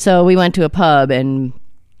 So we went to a pub and.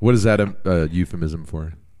 What is that a euphemism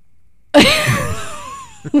for?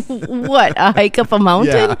 What, a hike up a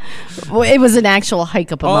mountain? Yeah. Well, it was an actual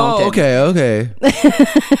hike up a mountain. Oh, okay.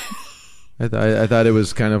 I thought it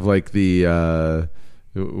was kind of like the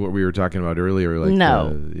what we were talking about earlier. Like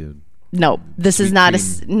No, this is not a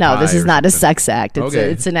sex act.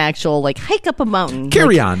 It's an actual like hike up a mountain.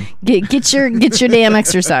 Carry on. Get your damn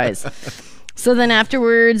exercise. So then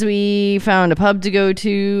afterwards, we found a pub to go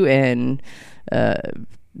to, and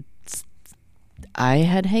I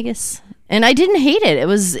had haggis, and I didn't hate it.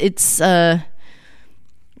 It's now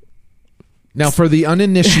for the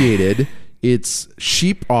uninitiated, it's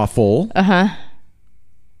sheep offal.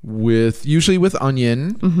 Usually with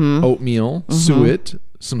onion, oatmeal, suet,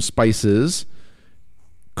 some spices,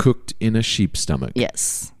 cooked in a sheep stomach.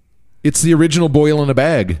 Yes. It's the original boil in a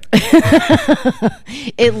bag.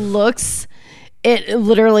 It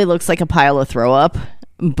literally looks like a pile of throw up,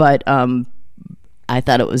 but I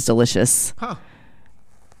thought it was delicious. Huh.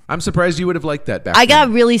 I'm surprised you would have liked that back I then.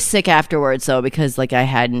 got really sick afterwards, though, because like I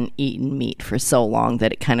hadn't eaten meat for so long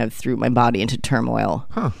that it kind of threw my body into turmoil.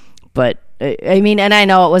 Huh. But I mean, and I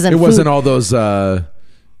know it wasn't. It wasn't all those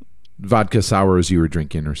vodka sours you were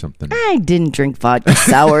drinking or something. I didn't drink vodka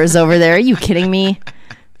sours over there. Are you kidding me?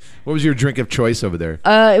 What was your drink of choice over there?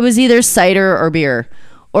 It was either cider or beer,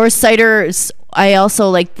 or cider. I also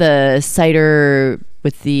like the cider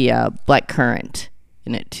with the black currant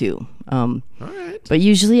in it too. All right. But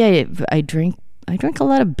usually I drink a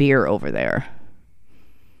lot of beer over there.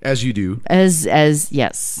 As you do. As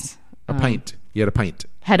yes. A pint. You had a pint.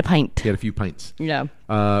 Had a pint. You had a few pints. Yeah.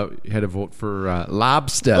 You had to vote for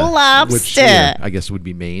lobster. Lobster. Which I guess would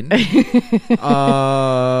be Maine. This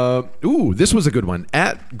was a good one.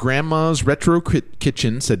 At Grandma's Retro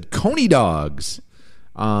Kitchen said Coney dogs.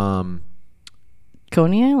 Coney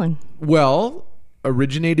Island. Well,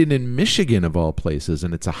 originated in Michigan of all places,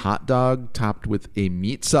 and it's a hot dog topped with a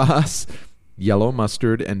meat sauce, yellow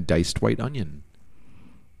mustard, and diced white onion.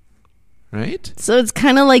 Right? So it's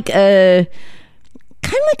kind of like a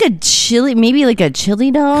chili, maybe like a chili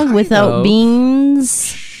dog without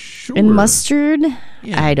beans and mustard.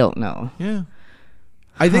 Yeah. I don't know. Yeah.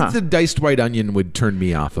 I think the diced white onion would turn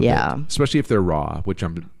me off a bit, especially if they're raw, which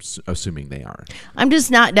I'm assuming they are. I'm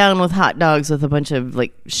just not down with hot dogs with a bunch of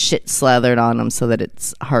like shit slathered on them so that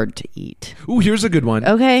it's hard to eat. Ooh, here's a good one.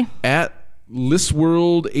 Okay. At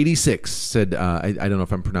Listworld86 said, I don't know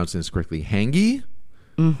if I'm pronouncing this correctly, Hangi?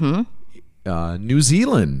 New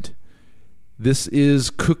Zealand. This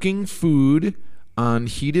is cooking food on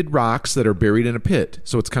heated rocks that are buried in a pit.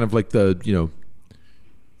 So it's kind of like the,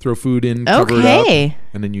 throw food in, cover it up,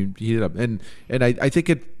 and then you heat it up. And I think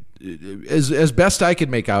it, as best I could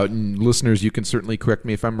make out, and listeners, you can certainly correct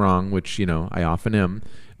me if I'm wrong, which, I often am.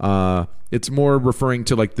 It's more referring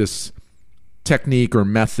to like this technique or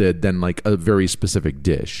method than like a very specific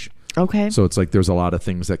dish. Okay. So it's like there's a lot of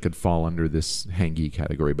things that could fall under this hangi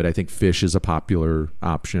category, but I think fish is a popular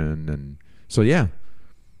option. And so, yeah.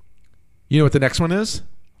 You know what the next one is?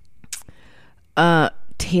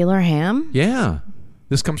 Taylor ham? Yeah.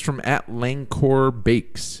 This comes from at Langcore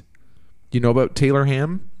Bakes. Do you know about Taylor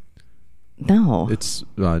ham? No. It's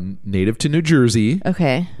native to New Jersey.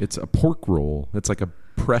 Okay. It's a pork roll. It's like a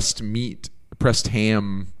pressed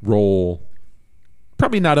ham roll.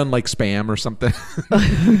 Probably not unlike Spam or something.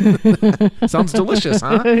 Sounds delicious,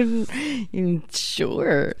 huh?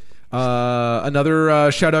 Sure.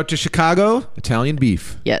 Another shout out to Chicago, Italian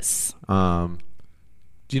beef. Yes. Do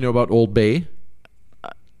you know about Old Bay?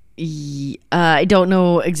 I don't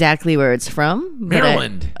know exactly where it's from.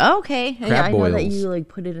 Maryland. Okay. Crab I know that boils. you like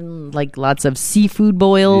put it in like lots of seafood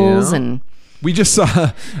boils Yeah. and We just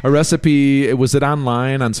saw a recipe. Was it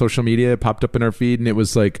online on social media? It popped up in our feed, and it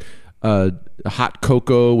was like hot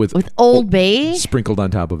cocoa with Old Bay. sprinkled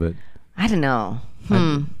on top of it. I don't know.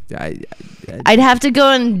 I I'd have to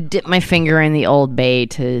go and dip my finger in the Old Bay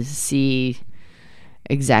to see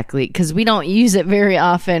exactly, because we don't use it very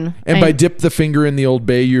often. And by dip the finger in the Old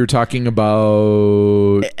Bay, you're talking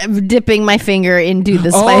about I'm dipping my finger into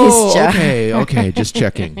the spice jar. Okay, just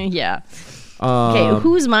checking. Yeah. Okay,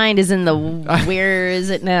 whose mind is in the where is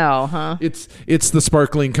it now, huh? It's the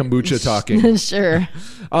sparkling kombucha talking. Sure.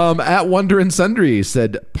 At Wonder and Sundry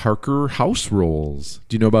said Parker House Rolls.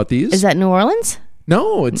 Do you know about these? Is that New Orleans?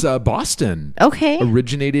 No, it's Boston. Okay.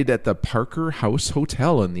 Originated at the Parker House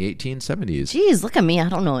Hotel in the 1870s. Jeez, look at me. I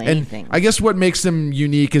don't know anything. And I guess what makes them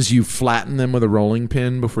unique is you flatten them with a rolling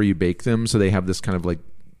pin before you bake them, so they have this kind of like,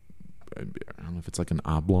 I don't know if it's like an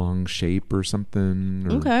oblong shape or something.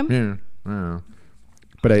 Or, Okay. Yeah, I don't know.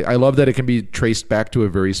 But I love that it can be traced back to a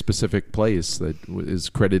very specific place that is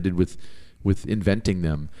credited with inventing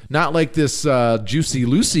them. Not like this Juicy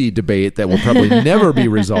Lucy debate that will probably never be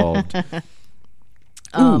resolved.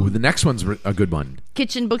 Ooh, the next one's a good one.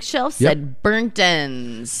 Kitchen Bookshelf Yep. said burnt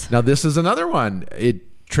ends. Now, this is another one. It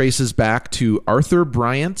traces back to Arthur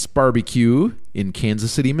Bryant's Barbecue in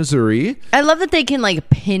Kansas City, Missouri. I love that they can like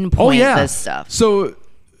pinpoint this stuff. So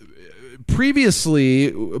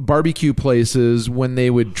previously, barbecue places, when they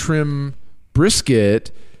would trim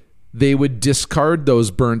brisket, they would discard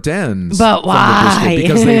those burnt ends. But from why? the brisket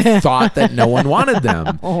because they thought that no one wanted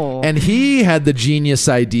them. Oh. And he had the genius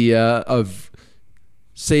idea of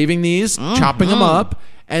saving these, chopping them up,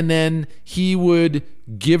 and then he would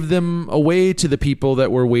give them away to the people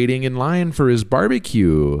that were waiting in line for his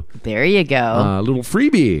barbecue. There you go. A little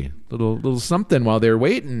freebie, little something while they're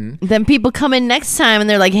waiting. Then people come in next time and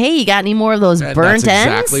they're like, "Hey, you got any more of those And burnt that's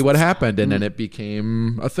ends?" exactly what happened, and then it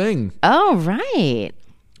became a thing. Oh, right.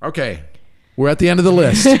 Okay, we're at the end of the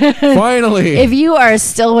list. Finally. If you are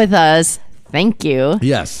still with us, thank you.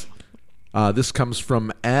 Yes. This comes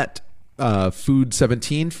from at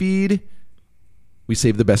Food17 feed. We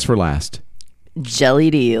save the best for last.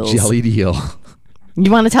 Jellied eels. Jellied eel. You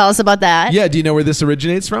want to tell us about that? Yeah, do you know where this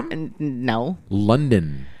originates from? No.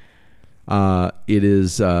 London. It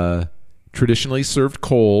is traditionally served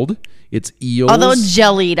cold. It's eels. Although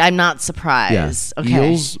jellied, I'm not surprised. Yes. Okay.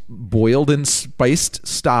 Eels boiled in spiced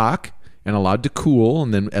stock and allowed to cool,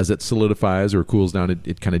 and then as it solidifies or cools down,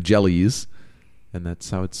 it kind of jellies, and that's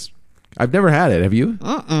how it's. I've never had it. Have you?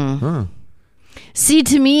 Huh. See,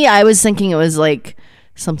 to me, I was thinking it was like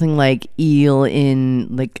something like eel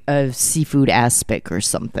in like a seafood aspic or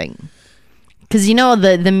something. Because you know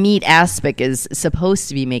the meat aspic is supposed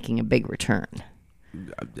to be making a big return.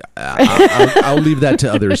 I'll leave that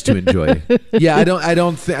to others to enjoy. Yeah, I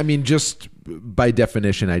don't think. I mean, just by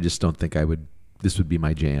definition, I just don't think I would. This would be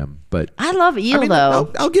my jam. But I love eel, I mean,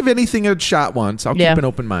 though. I'll give anything a shot once. I'll Yeah. keep an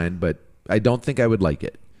open mind, but I don't think I would like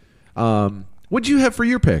it. What'd you have for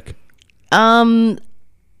your pick? I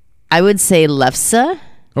would say lefse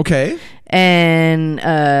Okay, and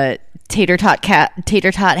tater tot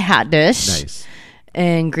hat dish. nice.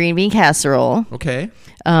 And green bean casserole. Okay,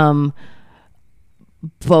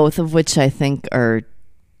 Both of which I think are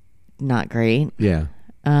not great. yeah.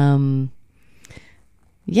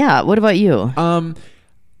 Yeah. What about you?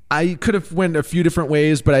 I could have went a few different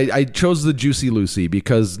ways, but I chose the Juicy Lucy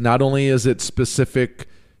because not only is it specific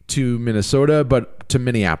to Minnesota, but to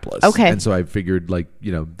Minneapolis. Okay. And so I figured, like,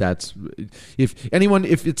 that's if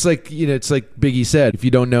it's like, it's like Biggie said, if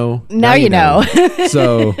you don't know, Now you know.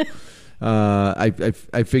 So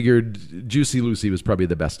I figured Juicy Lucy was probably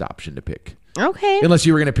the best option to pick. Okay. Unless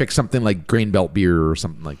you were going to pick something like Grain Belt beer or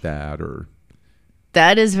something like that, or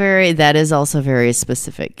That is also very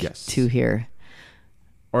specific Yes. to here.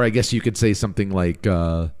 I guess you could say something like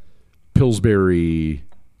Pillsbury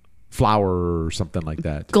flour or something like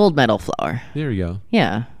that. Gold medal flour. There you go.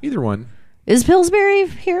 Yeah. Either one. Is Pillsbury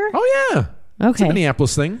here? Oh yeah. It's a Okay.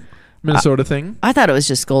 Minneapolis thing, Minnesota thing. I thought it was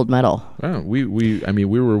just gold medal. Oh, we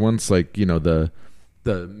were once like the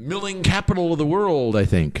milling capital of the world. I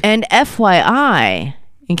think. And FYI,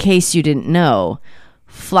 in case you didn't know,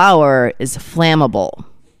 flour is flammable.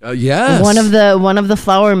 Yes. One of the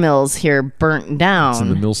flour mills here burnt down. It's in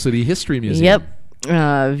the Mill City History Museum.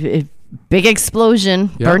 Yep. Big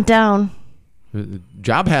explosion. Yep. Burnt down.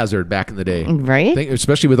 Job hazard back in the day. Right?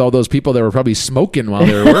 Especially with all those people that were probably smoking while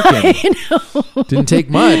they were working. I know. Didn't take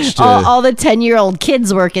much to... all the 10-year-old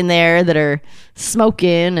kids working there that are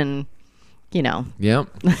smoking and, Yep.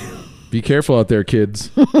 Be careful out there, kids,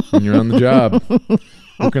 when you're on the job.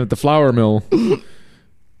 Working at the flour mill.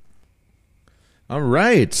 All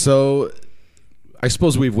right. So I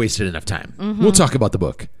suppose we've wasted enough time. Mm-hmm. We'll talk about the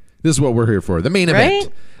book. This is what we're here for. The main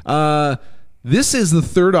event. This is the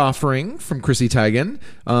third offering from Chrissy Teigen,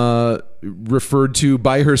 referred to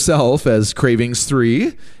by herself as Cravings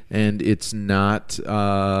 3, and it's not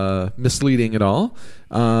misleading at all.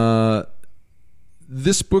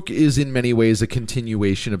 This book is in many ways a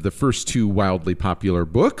continuation of the first two wildly popular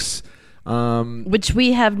books. Which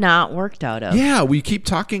we have not worked out of. Yeah, we keep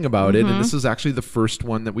talking about it, and this is actually the first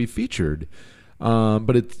one that we featured.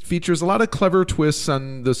 But it features a lot of clever twists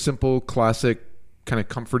on the simple, classic, kind of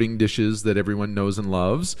comforting dishes that everyone knows and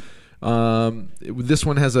loves. This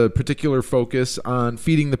one has a particular focus on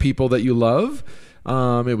feeding the people that you love.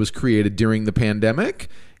 It was created during the pandemic.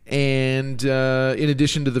 And in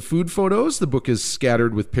addition to the food photos, the book is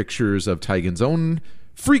scattered with pictures of Teigen's own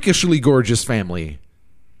freakishly gorgeous family.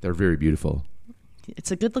 They're very beautiful.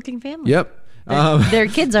 It's a good-looking family. Yep. Their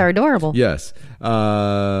kids are adorable. Yes.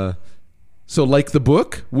 So like the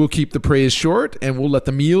book, we'll keep the praise short, and we'll let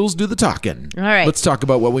the meals do the talking. All right. Let's talk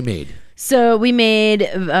about what we made. So we made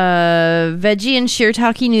veggie and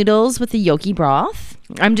shirataki noodles with the yoki broth.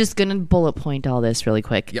 I'm just going to bullet point all this really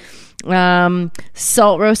quick. Yep.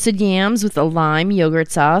 Salt roasted yams with a lime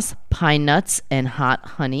yogurt sauce, pine nuts, and hot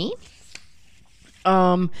honey.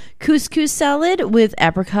 Couscous salad with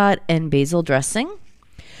apricot and basil dressing.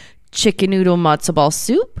 Chicken noodle matzo ball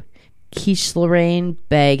soup. Quiche Lorraine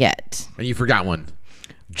baguette. And you forgot one.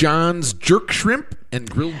 John's jerk shrimp and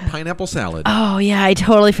grilled pineapple salad. Oh, yeah, I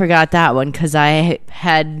totally forgot that one because I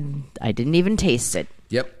didn't even taste it.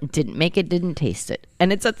 Yep. Didn't make it, didn't taste it.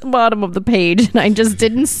 And it's at the bottom of the page, and I just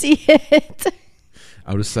didn't see it.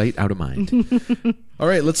 Out of sight, out of mind. All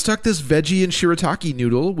right, let's talk this veggie and shirataki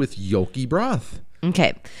noodle with yoki broth.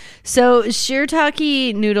 Okay. So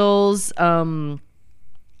shirataki noodles, a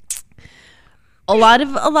lot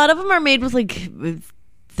of them are made with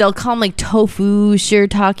they'll call them like tofu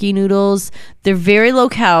shirataki noodles. They're very low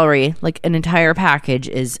calorie. Like an entire package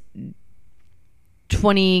is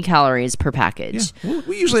 20 calories per package. Yeah.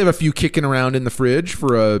 We usually have a few kicking around in the fridge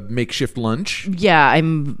for a makeshift lunch. Yeah,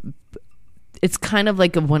 it's kind of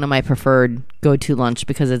like one of my preferred go-to lunch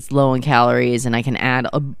because it's low in calories and I can add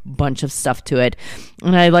a bunch of stuff to it.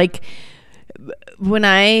 And I like when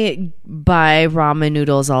I buy ramen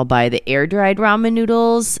noodles, I'll buy the air-dried ramen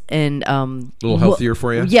noodles and a little healthier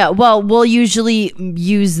for you. Yeah, well, we'll usually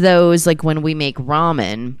use those like when we make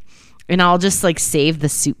ramen. And I'll just save the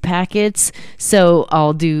soup packets. So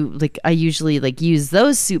I'll do I usually use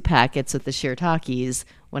those soup packets with the shiratakis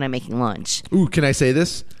when I'm making lunch. Ooh, can I say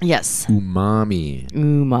this? Yes. Umami.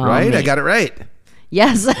 Umami. Right? I got it right.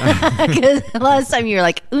 Yes. Because last time you were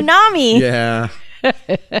like, unami. Yeah.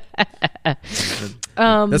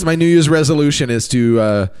 That's my New Year's resolution is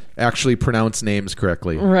to actually pronounce names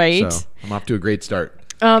correctly. Right. So I'm off to a great start.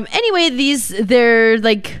 Anyway, they're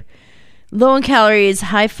low in calories,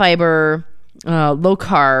 high fiber, low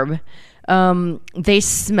carb. They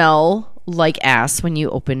smell like ass when you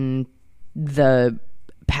open the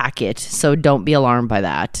packet, so don't be alarmed by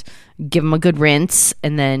that. Give them a good rinse,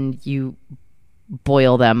 and then you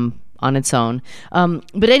boil them on its own.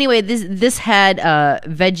 But anyway, this had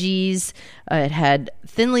veggies. It had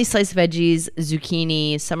thinly sliced veggies,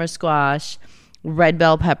 zucchini, summer squash, red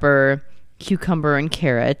bell pepper, cucumber, and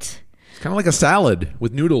carrot. Kind of like a salad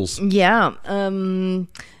with noodles. Yeah.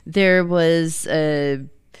 There was a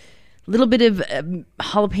little bit of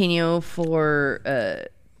jalapeno for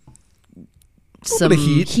some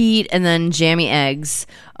heat and then jammy eggs.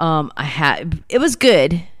 It was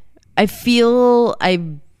good. I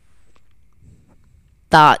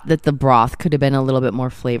thought that the broth could have been a little bit more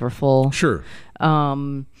flavorful. Sure.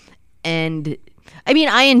 And I mean,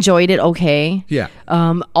 I enjoyed it okay. Yeah.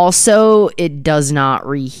 Also, it does not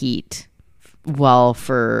reheat well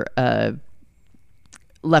for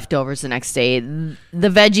leftovers the next day. The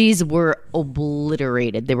veggies were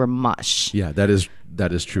obliterated. They were mush. Yeah, that is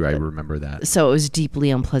true. I remember that. So it was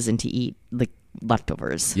deeply unpleasant to eat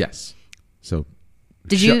leftovers. Yes. So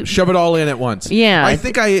did you shove it all in at once? Yeah. I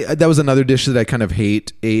think that was another dish that I kind of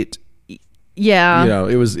ate Yeah. You know,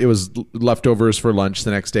 it was leftovers for lunch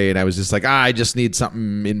the next day, and I was just like, I just need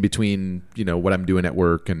something in between, you know, what I'm doing at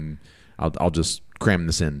work, and I'll just cram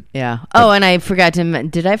this in. Yeah. Oh, and I forgot to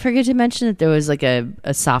did I forget to mention that there was like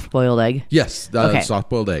a soft boiled egg? Yes, Okay. soft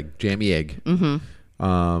boiled egg, jammy egg.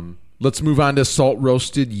 Mm-hmm. Let's move on to salt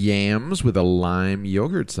roasted yams with a lime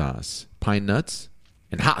yogurt sauce, pine nuts,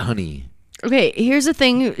 and hot honey. Okay, here's the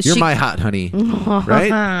thing. You're my hot honey,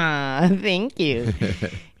 right? Thank you.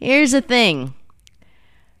 Here's the thing.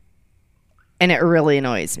 And it really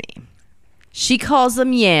annoys me. She calls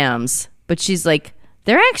them yams, but she's like,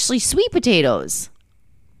 they're actually sweet potatoes.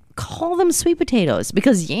 Call them sweet potatoes,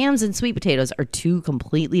 because yams and sweet potatoes are two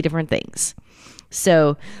completely different things.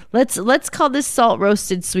 So let's call this salt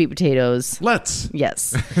roasted sweet potatoes. Let's.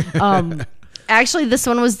 Yes. Actually, this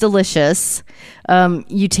one was delicious.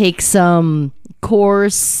 You take some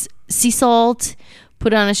coarse sea salt,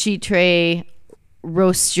 put it on a sheet tray,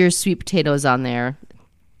 roast your sweet potatoes on there.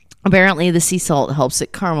 Apparently, the sea salt helps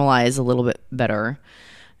it caramelize a little bit better.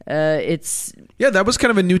 That was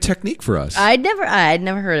kind of a new technique for us. I'd never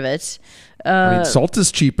heard of it. I mean, salt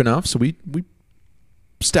is cheap enough, so we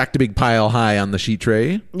stacked a big pile high on the sheet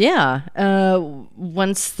tray. Yeah.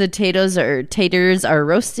 Once the taters are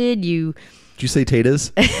roasted, you. Did you say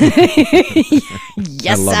taters?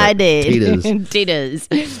 Yes, I did. Taters. Taters.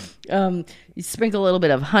 You sprinkle a little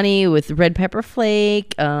bit of honey with red pepper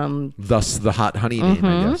flake. Thus the hot honey name,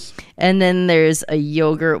 I guess. And then there's a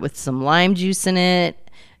yogurt with some lime juice in it,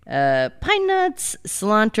 pine nuts,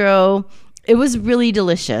 cilantro. It was really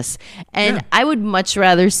delicious. And I would much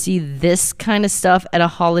rather see this kind of stuff at a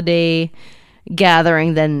holiday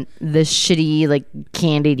gathering than the shitty, like,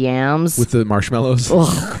 candied yams. With the marshmallows?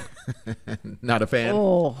 Ugh. Not a fan?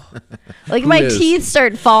 Oh. Like, my teeth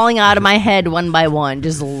start falling out of my head one by one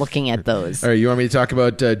just looking at those. All right, you want me to talk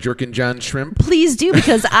about Jerkin John shrimp? Please do,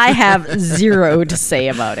 because I have zero to say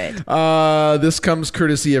about it. This comes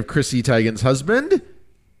courtesy of Chrissy Teigen's husband,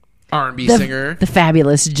 R&B singer. The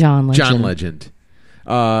fabulous John Legend. John Legend.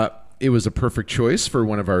 It was a perfect choice for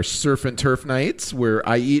one of our surf and turf nights where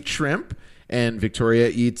I eat shrimp and Victoria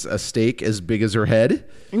eats a steak as big as her head.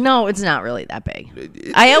 No, it's not really that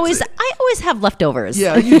big. I always have leftovers.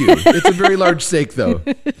 Yeah, you do. It's a very large steak, though.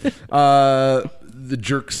 The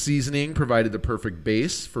jerk seasoning provided the perfect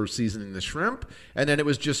base for seasoning the shrimp. And then it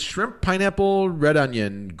was just shrimp, pineapple, red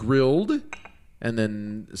onion grilled, and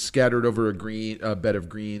then scattered over a bed of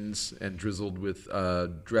greens and drizzled with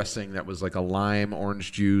dressing that was like a lime,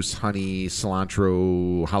 orange juice, honey,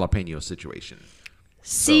 cilantro, jalapeno situation.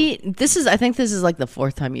 See, I think this is like the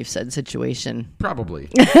fourth time you've said situation. Probably.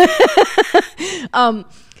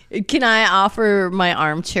 Can I offer my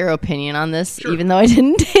armchair opinion on this, even though I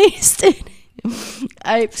didn't taste it?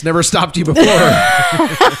 It's never stopped you before.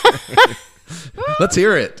 Let's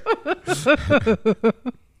hear it.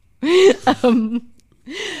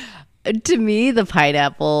 To me, the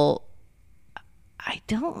pineapple, I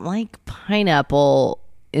don't like pineapple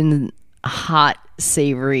in hot,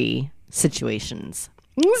 savory situations.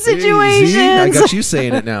 See, I got you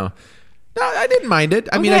saying it now. No, I didn't mind it.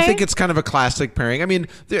 I mean, I think it's kind of a classic pairing. I mean,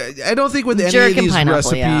 I don't think with any Jerk of these and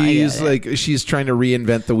recipes, like she's trying to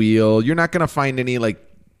reinvent the wheel. You're not going to find any like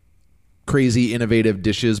crazy innovative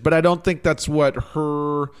dishes, but I don't think that's what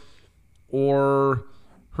her or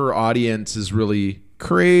her audience is really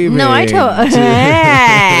craving. No, I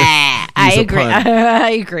agree. I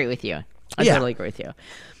agree with you. I totally agree with you.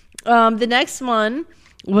 The next one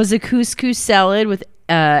was a couscous salad with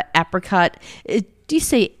apricot. Do you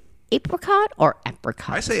say apricot or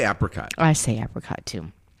apricot? I say apricot. I say apricot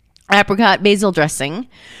too. Apricot basil dressing.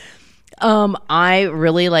 I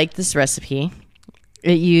really like this recipe.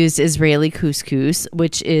 It used Israeli couscous,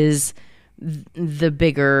 which is the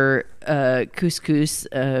bigger couscous.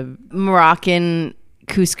 Moroccan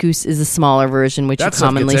couscous is a smaller version, which you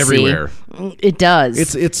commonly see. Everywhere. It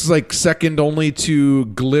does. It's like second only to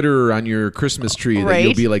glitter on your Christmas tree that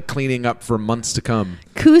you'll be like cleaning up for months to come.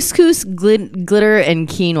 Couscous, glitter, and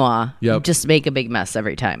quinoa. Yep. Just make a big mess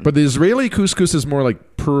every time. But the Israeli couscous is more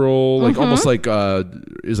like pearl, like almost like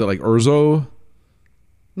is it like orzo?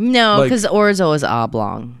 No, because orzo is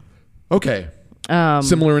oblong. Okay.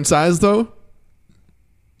 Similar in size though?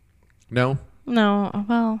 No? No,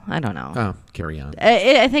 well, I don't know. Oh, carry on.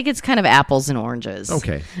 I think it's kind of apples and oranges.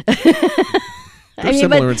 Okay. They're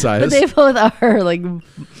similar in size. But they both are like,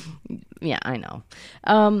 yeah, I know.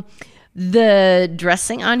 The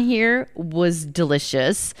dressing on here was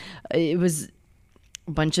delicious. It was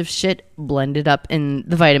a bunch of shit blended up in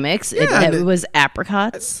the Vitamix. Yeah, it was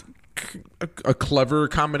apricots. A clever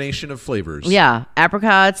combination of flavors. Yeah,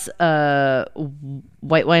 apricots,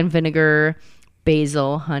 white wine vinegar,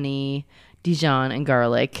 basil, honey, Dijon and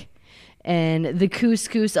garlic. And the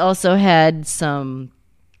couscous also had some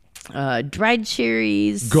dried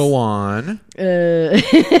cherries. Go on.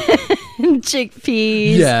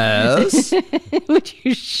 Chickpeas. Yes. Would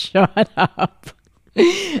you shut up?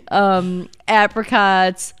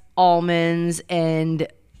 Apricots, almonds, and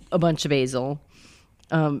a bunch of basil.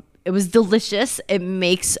 It was delicious. It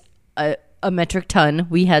makes a metric ton.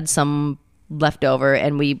 We had some left over,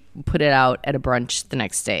 and we put it out at a brunch the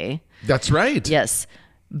next day. That's right. Yes.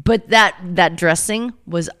 But that dressing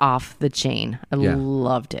was off the chain. I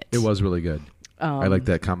loved it. It was really good. I like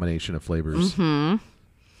that combination of flavors. Mm-hmm.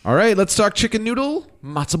 All right, let's talk chicken noodle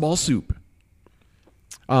matzo ball soup.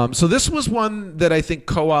 So this was one that I think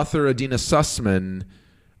co-author Adina Sussman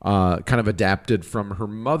kind of adapted from her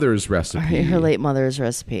mother's recipe. Her late mother's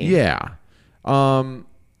recipe. Yeah.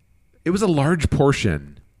 It was a large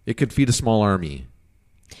portion. It could feed a small army.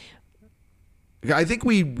 I think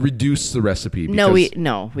we reduced the recipe. No, we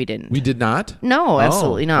didn't. We did not? No,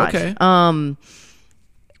 absolutely not. Okay.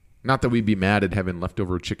 Not that we'd be mad at having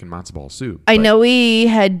leftover chicken matzo ball soup. I know we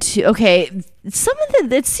had to. Okay, some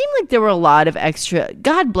of it seemed like there were a lot of extra.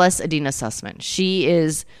 God bless Adina Sussman. She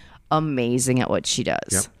is amazing at what she does.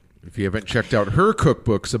 Yep. If you haven't checked out her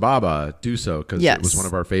cookbook, Sababa, do so, because it was one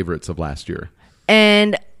of our favorites of last year.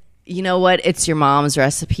 And you know what? It's your mom's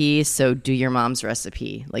recipe, so do your mom's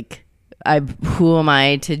recipe. Like, who am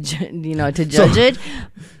I to judge it?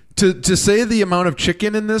 To say the amount of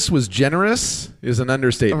chicken in this was generous is an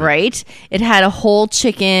understatement. Right? It had a whole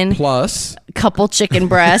chicken. Plus. A couple chicken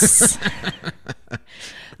breasts.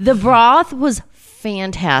 The broth was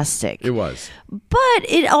fantastic. It was. But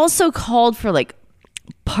it also called for like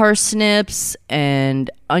parsnips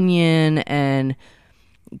and onion and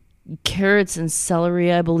carrots and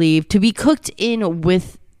celery, I believe, to be cooked in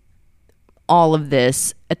with all of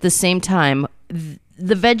this at the same time.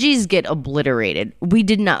 The veggies get obliterated. We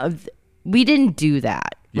didn't do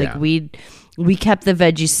that. Yeah. Like we kept the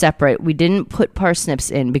veggies separate. We didn't put parsnips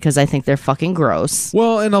in because I think they're fucking gross.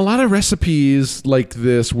 Well, and a lot of recipes like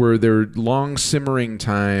this where they're long simmering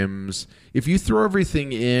times, if you throw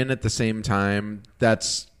everything in at the same time,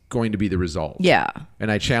 that's going to be the result. Yeah. And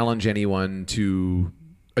I challenge anyone to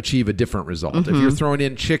achieve a different result. Mm-hmm. If you're throwing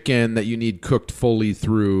in chicken that you need cooked fully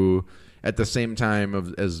through at the same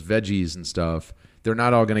time as veggies and stuff, they're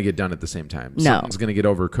not all going to get done at the same time. No. Something's going to get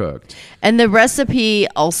overcooked. And the recipe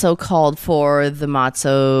also called for the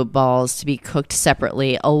matzo balls to be cooked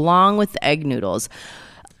separately along with the egg noodles.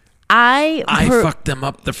 I fucked them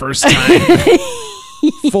up the first time.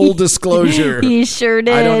 Full disclosure. You sure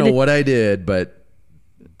did. I don't know what I did, but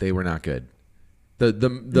they were not good.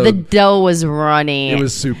 The dough was runny. It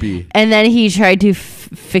was soupy. And then he tried to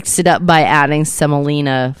fix it up by adding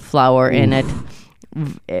semolina flour in it.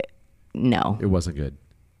 No. It wasn't good.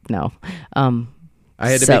 No. I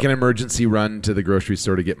had to make an emergency run to the grocery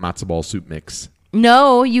store to get matzo ball soup mix.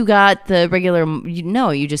 No, you got the regular.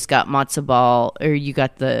 You just got matzo ball, or you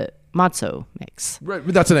got the matzo mix. Right,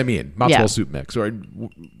 that's what I mean. Matzo ball soup mix. Or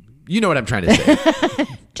you know what I'm trying to say.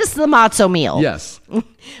 Just the matzo meal. Yes.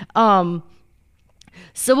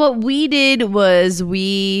 So what we did was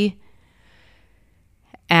we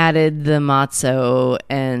added the matzo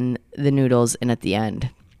and the noodles in at the end,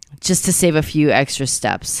 just to save a few extra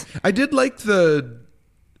steps. I did like the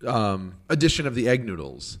addition of the egg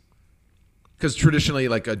noodles, because traditionally,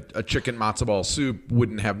 like a chicken matzo ball soup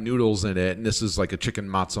wouldn't have noodles in it, and this is like a chicken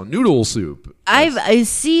matzo noodle soup. I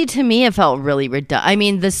see. To me, it felt really redundant. I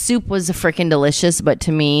mean, the soup was freaking delicious, but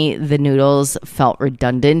to me, the noodles felt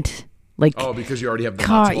redundant. Like, because you already have the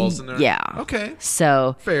matzo balls in there? Yeah. Okay.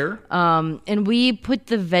 So fair. And we put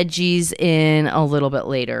the veggies in a little bit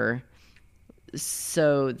later,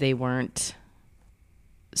 so they weren't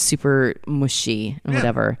super mushy and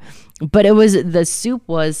whatever. But the soup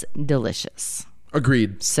was delicious.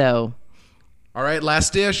 Agreed. So, all right,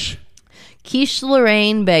 last dish. Quiche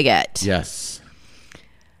Lorraine baguette. Yes.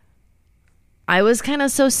 I was kind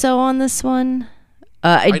of so on this one.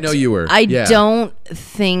 I know you were. I don't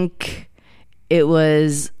think it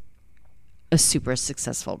was a super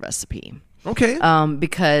successful recipe. Okay.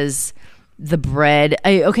 Because the bread.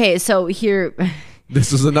 So here.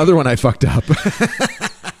 This is another one I fucked up.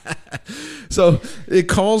 So it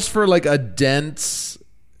calls for like a dense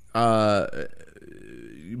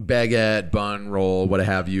baguette, bun, roll, what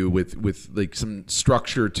have you, with like some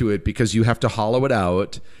structure to it, because you have to hollow it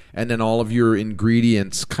out, and then all of your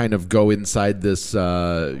ingredients kind of go inside this,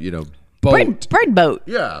 boat. Bread boat.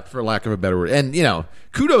 Yeah, for lack of a better word. And,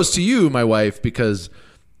 kudos to you, my wife, because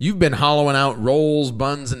you've been hollowing out rolls,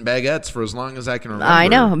 buns, and baguettes for as long as I can remember. I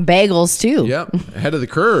know. Bagels, too. Yep. Ahead of the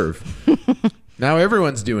curve. Now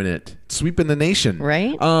everyone's doing it. sweeping the nation.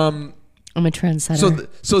 Right? I'm a trendsetter.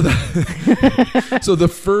 So the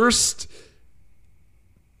first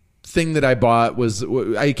thing that I bought was,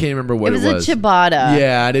 I can't remember what it was. A ciabatta.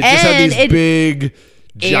 Yeah, and it just had these big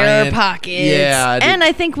giant air pockets. Yeah, and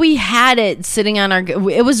I think we had it sitting on our.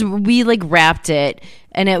 We like wrapped it,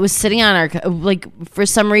 and it was sitting on our. Like for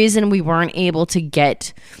some reason, we weren't able to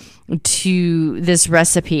get to this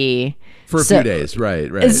recipe for a few days.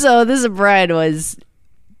 Right. So this bread was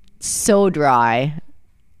so dry.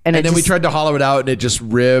 And then we tried to hollow it out, and it just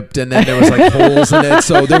ripped, and then there was like holes in it.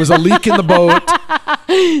 So there was a leak in the boat.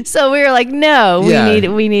 So we were like, no,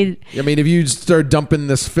 we need. I mean, if you start dumping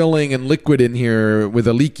this filling and liquid in here with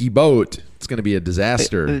a leaky boat, it's going to be a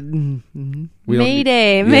disaster.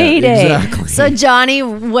 Mayday. Exactly. So Johnny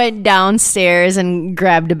went downstairs and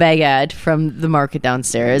grabbed a baguette from the market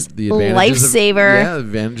downstairs. The lifesaver.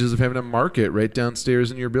 Advantages of having a market right downstairs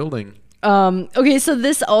in your building. Okay, so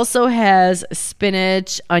this also has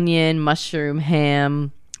spinach, onion, mushroom,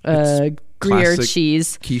 ham, Gruyere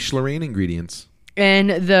cheese, quiche Lorraine ingredients.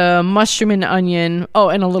 And the mushroom and onion,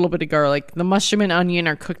 and a little bit of garlic. The mushroom and onion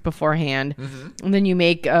are cooked beforehand. Mm-hmm. And then you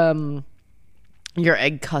make your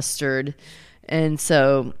egg custard. And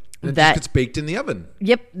so it just gets baked in the oven.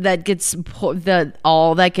 Yep, that gets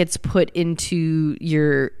all that gets put into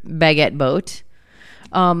your baguette boat.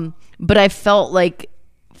 But I felt like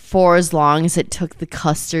for as long as it took the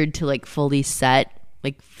custard to like fully set,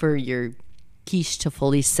 like for your quiche to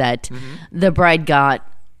fully set, the bread got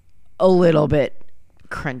a little bit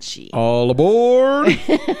crunchy. All aboard.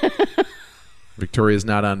 Victoria's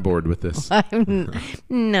not on board with this.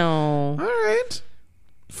 No. All right.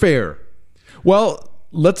 Fair. Well,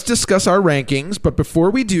 let's discuss our rankings. But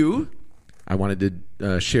before we do, I wanted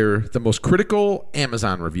to share the most critical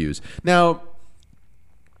Amazon reviews. Now,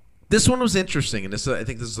 this one was interesting, and I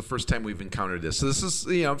think this is the first time we've encountered this. So this is,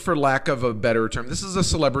 for lack of a better term, this is a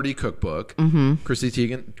celebrity cookbook. Mm-hmm. Chrissy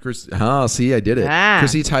Teigen. See, I did it.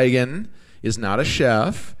 Chrissy Teigen is not a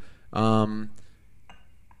chef, and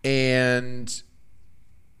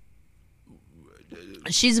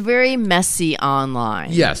she's very messy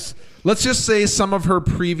online. Yes, let's just say some of her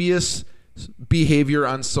previous behavior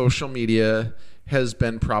on social media has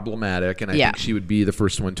been problematic, and I think she would be the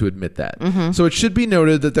first one to admit that. Mm-hmm. So it should be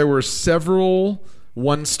noted that there were several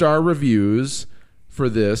 1-star reviews for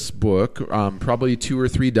this book, probably 2 or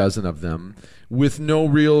 3 dozen of them, with no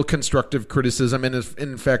real constructive criticism. And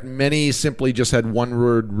in fact, many simply just had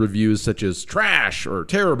one-word reviews such as trash or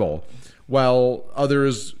terrible, while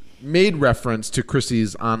others made reference to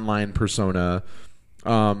Chrissy's online persona.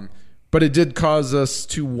 But it did cause us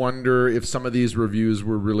to wonder if some of these reviews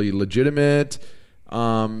were really legitimate.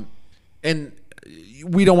 And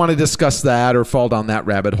we don't want to discuss that or fall down that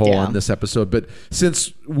rabbit hole on this episode. But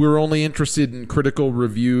since we're only interested in critical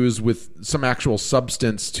reviews with some actual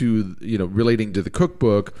substance to, relating to the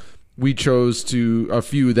cookbook, we chose a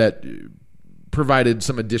few that provided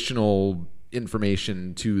some additional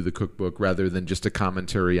information to the cookbook rather than just a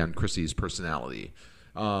commentary on Chrissy's personality.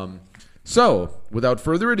 So without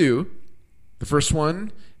further ado, the first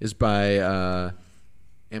one is by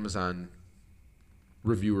Amazon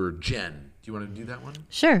reviewer Jen. Do you want to do that one?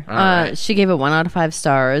 Sure. Right. She gave it 1 out of 5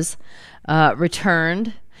 stars.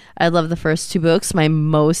 Returned. I love the first 2 books, my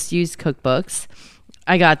most used cookbooks.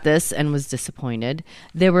 I got this and was disappointed.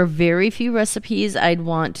 There were very few recipes I'd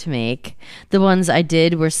want to make. The ones I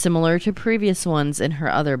did were similar to previous ones in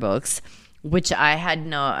her other books, which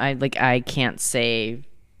I can't say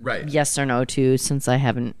yes or no to since I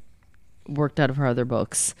haven't worked out of her other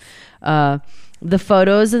books. The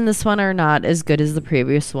photos in this one are not as good as the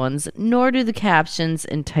previous ones, nor do the captions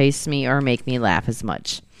entice me or make me laugh as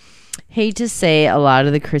much. Hate to say, a lot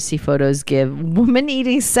of the Chrissy photos give woman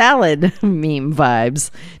eating salad meme vibes.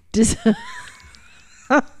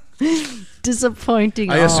 Disappointing.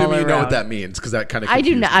 I assume you know around. what that means because that kind of. I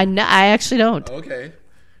do not. I actually don't. Okay.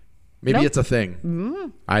 Maybe it's a thing. Mm-hmm.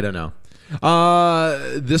 I don't know.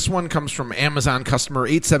 This one comes from Amazon customer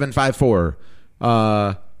 8754.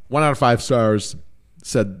 1 out of 5 stars.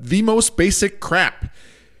 Said the most basic crap.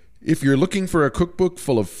 If you're looking for a cookbook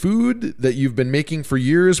full of food that you've been making for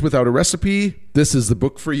years without a recipe, this is the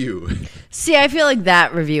book for you. See, I feel like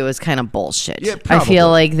that review is kind of bullshit. Yeah, probably. I feel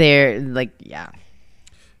like they're like, yeah.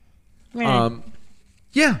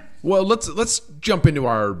 Yeah. Well, let's jump into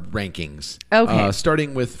our rankings. Okay.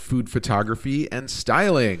 Starting with food photography and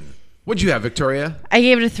styling. What'd you have, Victoria? I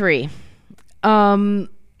gave it a 3.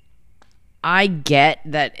 I get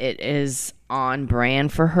that it is on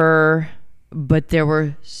brand for her, but there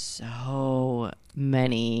were so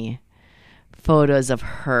many photos of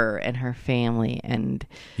her and her family, and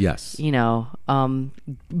Yes.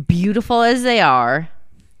 beautiful as they are,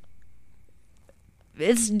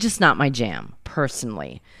 it's just not my jam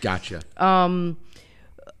personally. Gotcha.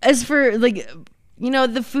 As for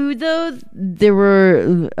the food though, there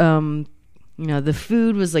were the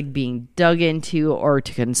food was like being dug into or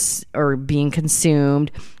being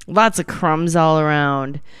consumed. Lots of crumbs all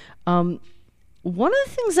around. One of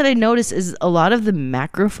the things that I noticed is a lot of the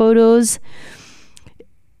macro photos,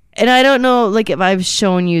 and I don't know if I've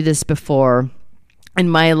shown you this before in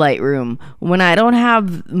my Lightroom, when I don't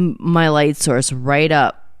have my light source right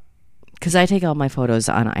up, because I take all my photos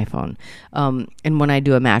on iPhone, and when I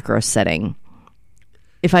do a macro setting,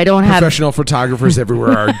 if I don't have professional photographers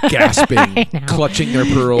everywhere are gasping, clutching their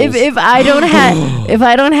pearls. If I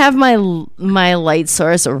don't have my light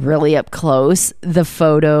source really up close, the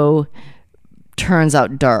photo turns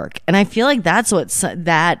out dark, and I feel like that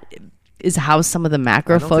is how some of the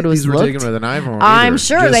macro photos looked. Taken with an iPhone. I'm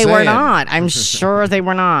sure they were not. I'm sure they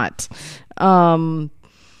were not. But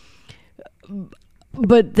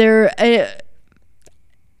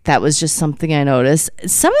that was just something I noticed.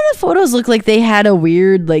 Some of the photos look like they had a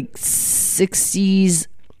weird 60s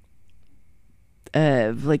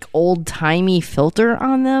old-timey filter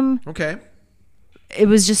on them. Okay. It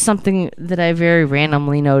was just something that I very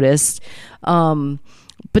randomly noticed.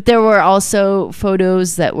 But there were also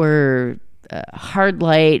photos that were hard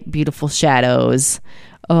light, beautiful shadows.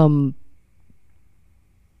 There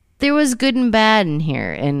was good and bad in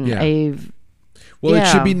here, and it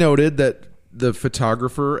should be noted that the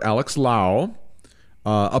photographer Alex Lau,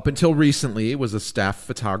 up until recently, was a staff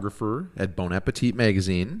photographer at Bon Appetit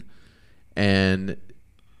magazine, and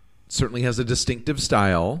certainly has a distinctive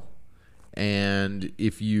style. And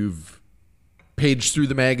if you've paged through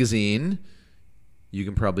the magazine, you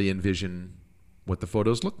can probably envision what the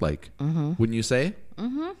photos look like. Mm-hmm. Wouldn't you say?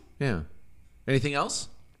 Mm-hmm. Yeah. Anything else?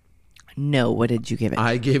 No. What did you give it?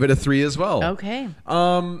 I gave it a 3 as well. Okay.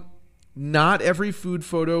 Not every food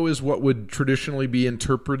photo is what would traditionally be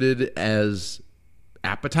interpreted as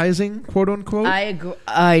appetizing, quote unquote. I agree.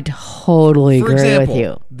 I totally agree with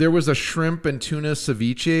you. There was a shrimp and tuna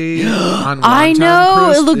ceviche on wonton I know.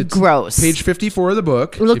 crisp. It looked gross. Page 54 of the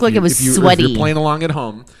book. It looked like it was sweaty. If you're playing along at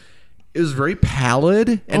home. It was very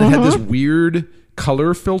pallid, and it had this weird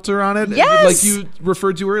color filter on it. Yes! Like you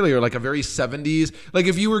referred to earlier, like a very 70s. Like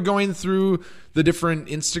if you were going through the different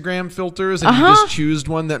Instagram filters and you just choose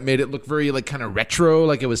one that made it look very kind of retro,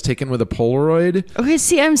 like it was taken with a Polaroid. Okay,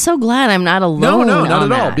 see, I'm so glad I'm not alone. No, not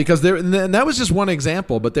at all. Because and that was just one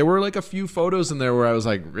example, but there were a few photos in there where I was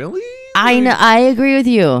like, really? I know. I agree with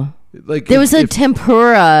you. There was a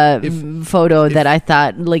tempura photo that I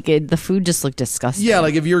thought the food just looked disgusting. Yeah,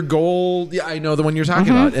 if your goal, I know the one you're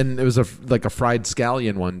talking about, and it was a fried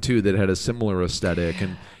scallion one too that had a similar aesthetic,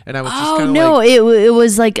 and I was just kind of it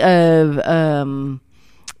was like a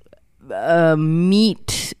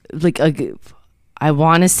meat I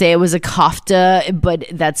want to say it was a kofta, but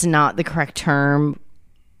that's not the correct term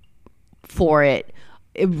for it.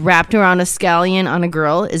 It wrapped around a scallion on a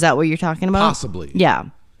grill. Is that what you're talking about? Possibly. Yeah.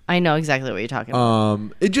 I know exactly what you're talking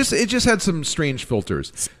about. It just had some strange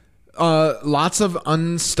filters. Lots of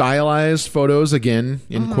unstylized photos, again,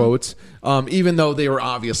 in quotes, even though they were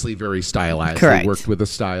obviously very stylized. Correct. They worked with a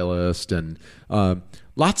stylist, and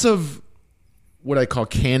lots of what I call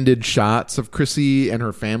candid shots of Chrissy and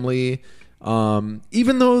her family.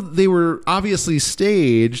 Even though they were obviously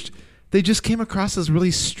staged, they just came across as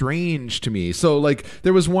really strange to me. So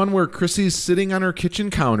there was one where Chrissy's sitting on her kitchen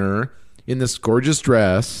counter in this gorgeous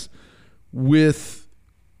dress with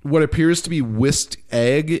what appears to be whisked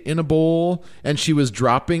egg in a bowl, and she was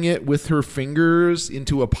dropping it with her fingers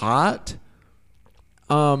into a pot.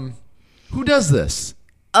 Who does this?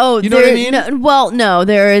 Oh, you know what I mean? No,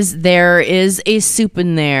 there is a soup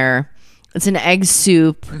in there. It's an egg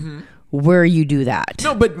soup where you do that.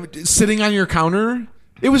 No, but sitting on your counter?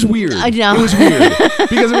 It was weird. I know. It was weird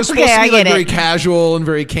because it was supposed to be very it. casual and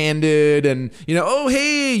very candid, and oh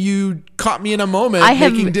hey, you caught me in a moment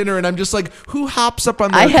making dinner, and I'm just like, who hops up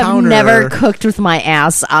on the counter? I have never cooked with my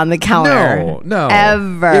ass on the counter. No,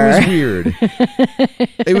 ever. It was weird.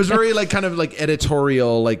 It was very kind of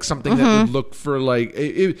editorial, something that would look for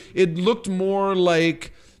it looked more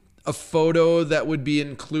like a photo that would be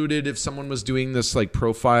included if someone was doing this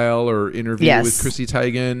profile or interview with Chrissy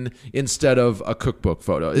Teigen instead of a cookbook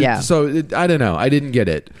photo. I don't know. I didn't get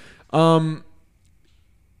it. In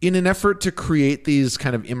an effort to create these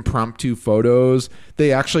kind of impromptu photos,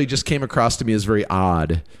 they actually just came across to me as very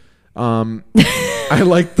odd. I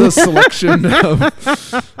like the selection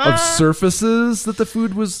of surfaces that the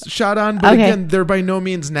food was shot on, but again, they're by no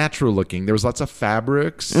means natural looking. There was lots of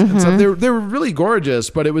fabrics and stuff. They were really gorgeous,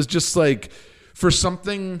 but it was just like for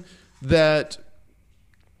something that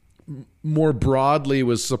more broadly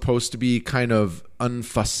was supposed to be kind of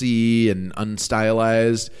unfussy and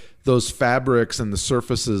unstylized. Those fabrics and the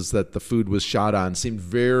surfaces that the food was shot on seemed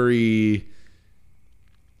very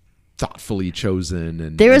thoughtfully chosen,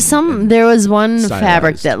 and there was one stylized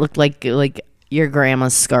fabric that looked like your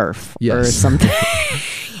grandma's scarf or something.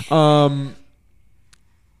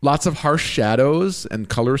 Lots of harsh shadows and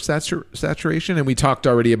color saturation, and we talked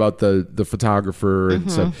already about the photographer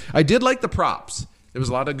and stuff. I did like the props. There was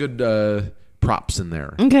a lot of good props in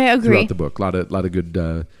there. Okay, I agree. Throughout the book, a lot of good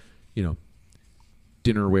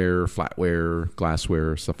dinnerware, flatware,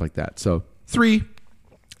 glassware, stuff like that. So 3.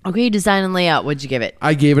 Okay, design and layout. What'd you give it?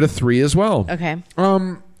 I gave it a 3 as well. Okay.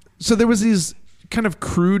 So there was these kind of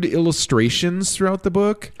crude illustrations throughout the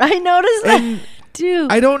book. I noticed that too.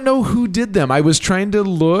 I don't know who did them. I was trying to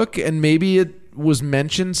look, and maybe it was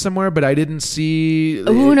mentioned somewhere, but I didn't see.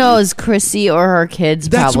 Who knows? Chrissy or her kids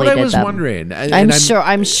that's probably what I did was them. wondering. I'm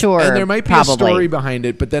sure. And there might be probably a story behind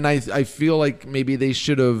it, but then I feel like maybe they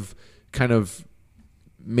should have kind of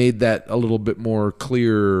made that a little bit more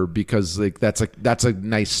clear, because like that's a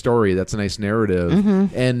nice story, that's a nice narrative,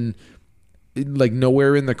 and like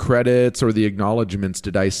nowhere in the credits or the acknowledgments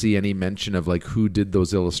did I see any mention of like who did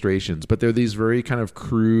those illustrations, but they're these very kind of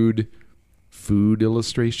crude food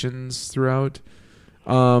illustrations throughout.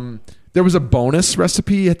 There was a bonus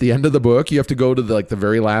recipe at the end of the book. You have to go to the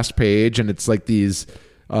very last page, and it's like these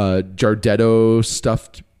Giardetto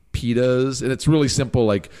stuffed pitas, and it's really simple.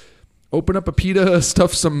 Like, open up a pita,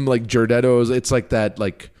 stuff some like Giardettos. It's like that,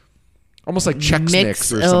 like almost like Chex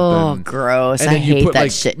Mix or something. Oh, gross! And then I hate put that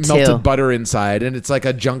like shit too. melted butter inside, and it's like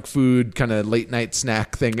a junk food kind of late night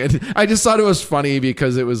snack thing. And I just thought it was funny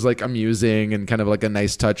because it was like amusing and kind of like a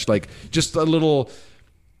nice touch, like just a little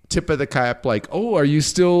tip of the cap, like, oh, are you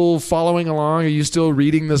still following along? Are you still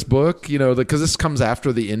reading this book? You know, because this comes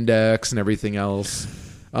after the index and everything else.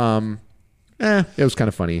 It was kind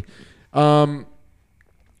of funny.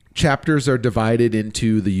 Chapters are divided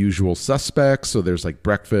into the usual suspects. So there's like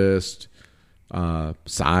breakfast,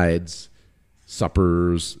 sides,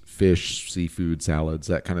 suppers, fish, seafood, salads,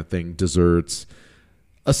 that kind of thing, desserts.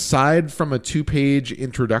 Aside from a 2-page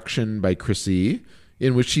introduction by Chrissy,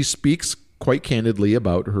 in which she speaks quite candidly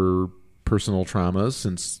about her personal traumas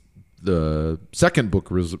since the second book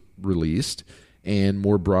was released, and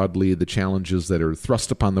more broadly the challenges that are thrust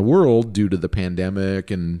upon the world due to the pandemic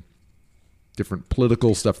and different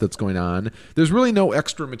political stuff that's going on. There's really no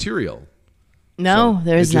extra material. No, so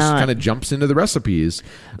there's not. It just kind of jumps into the recipes.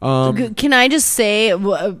 Can I just say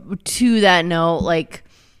to that note, like,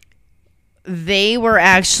 they were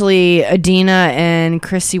actually, Adina and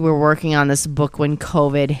Chrissy were working on this book when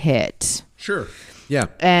COVID hit. Sure. Yeah.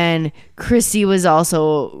 And Chrissy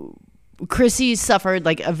suffered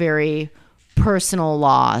like a very personal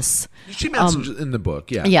loss. She mentions in the book.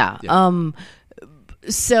 Yeah. Yeah.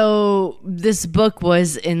 So this book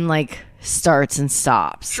was in like starts and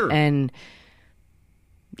stops. Sure. And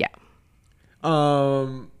yeah.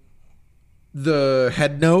 The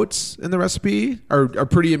head notes in the recipe are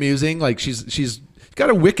pretty amusing. Like she's got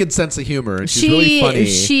a wicked sense of humor, and she's really funny.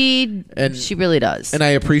 She really does. And I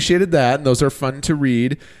appreciated that, and those are fun to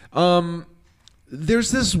read.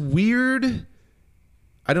 There's this weird,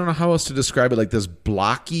 I don't know how else to describe it, like this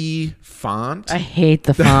blocky font. I hate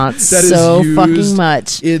the font so fucking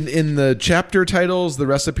much. In the chapter titles, the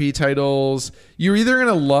recipe titles, you're either going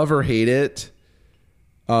to love or hate it.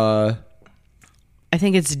 I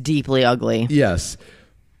think it's deeply ugly. Yes.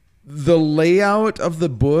 The layout of the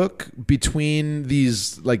book between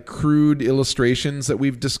these like crude illustrations that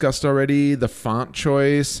we've discussed already, the font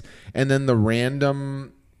choice, and then the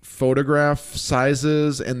random photograph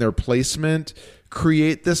sizes and their placement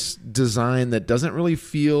create this design that doesn't really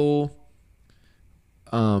feel,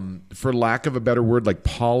 for lack of a better word, like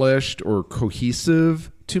polished or cohesive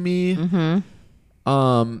to me. Mm-hmm.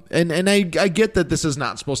 And I get that this is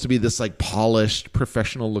not supposed to be this like polished,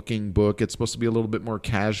 professional looking book. It's supposed to be a little bit more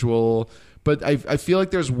casual, but I feel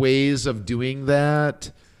like there's ways of doing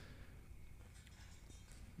that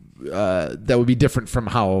that would be different from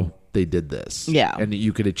how they did this. Yeah. And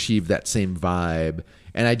you could achieve that same vibe.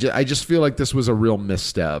 And I just feel like this was a real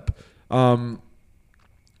misstep. The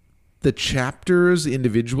chapters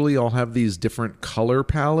individually all have these different color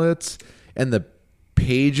palettes, and the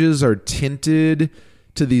pages are tinted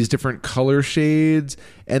to these different color shades,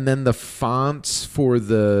 and then the fonts for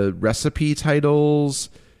the recipe titles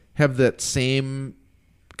have that same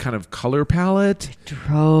kind of color palette.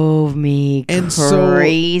 Drove me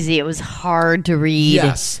crazy. It was hard to read.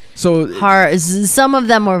 Yes. So hard. Some of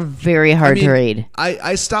them were very hard to read.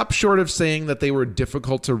 I stopped short of saying that they were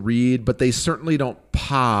difficult to read, but they certainly don't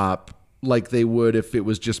pop like they would if it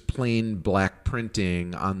was just plain black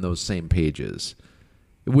printing on those same pages.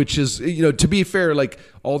 Which is, to be fair, like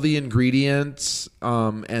all the ingredients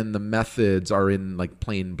and the methods are in like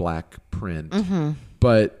plain black print. Mm-hmm.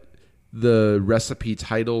 But the recipe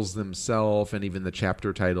titles themselves and even the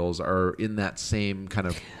chapter titles are in that same kind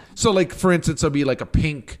of... So like, for instance, there'll be like a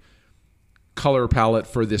pink color palette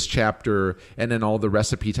for this chapter, and then all the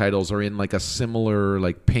recipe titles are in like a similar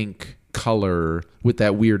like pink color with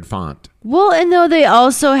that weird font. Well, and though they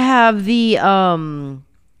also have the...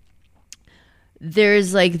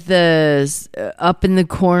 there's like the up in the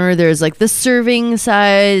corner, there's like the serving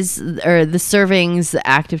size or the servings, the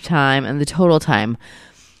active time, and the total time.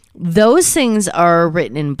 Those things are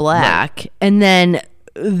written in black, right. And then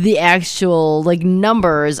the actual like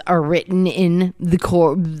numbers are written in the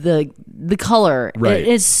color. Right.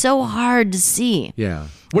 It's so hard to see. Yeah.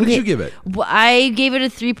 What did you give it? I gave it a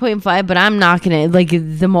 3.5, but I'm knocking it. Like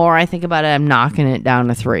the more I think about it, I'm knocking it down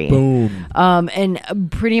to 3. Boom.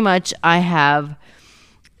 And pretty much I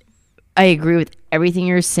agree with everything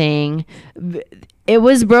you're saying. It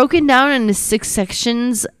was broken down into 6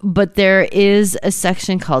 sections, but there is a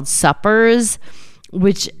section called suppers,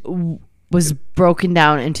 which was broken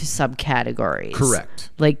down into subcategories.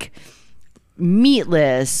 Correct. Like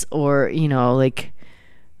meatless or, like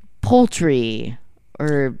poultry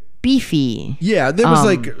or beefy. Yeah, there was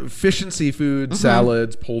like fish and seafood,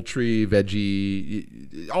 salads, poultry,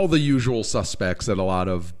 veggie, all the usual suspects that a lot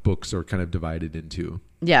of books are kind of divided into.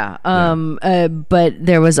 Yeah. But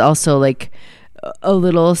there was also like a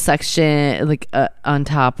little section like on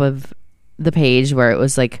top of the page where it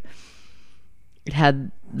was like it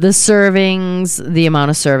had the servings, the amount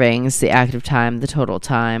of servings, the active time, the total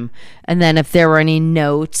time, and then if there were any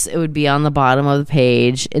notes, it would be on the bottom of the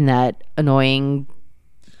page in that annoying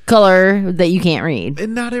color that you can't read.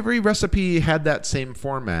 And not every recipe had that same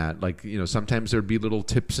format. Like, sometimes there'd be little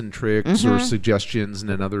tips and tricks or suggestions, and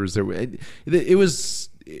then others there. It was,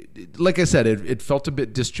 like I said, it felt a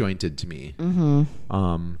bit disjointed to me.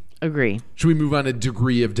 Mm-hmm. Agree. Should we move on to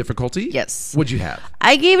degree of difficulty? Yes. What'd you have?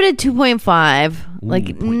 I gave it a 2.5. Like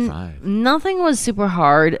 0.5. Nothing was super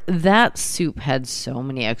hard. That soup had so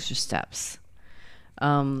many extra steps.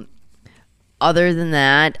 Other than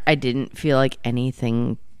that, I didn't feel like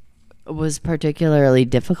anything was particularly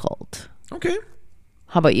difficult. Okay.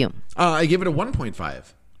 How about you? I gave it a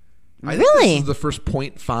 1.5. I really? think this is the first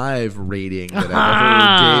 0.5 rating that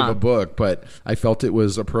I ever gave a book, but I felt it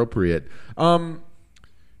was appropriate.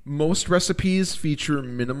 Most recipes feature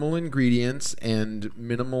minimal ingredients and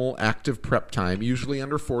minimal active prep time, usually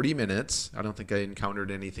under 40 minutes. I don't think I encountered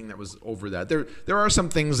anything that was over that. There are some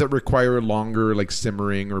things that require longer, like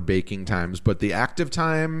simmering or baking times, but the active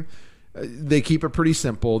time, they keep it pretty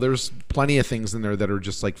simple. There's plenty of things in there that are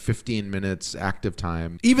just like 15 minutes active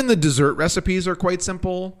time. Even the dessert recipes are quite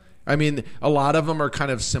simple. I mean, a lot of them are kind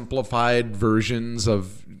of simplified versions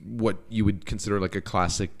of what you would consider like a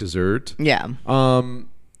classic dessert. Yeah.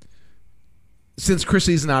 Since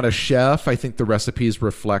Chrissy's not a chef, I think the recipes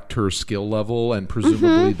reflect her skill level and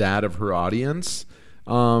presumably that of her audience.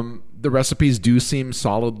 The recipes do seem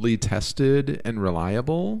solidly tested and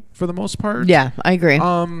reliable for the most part. Yeah, I agree.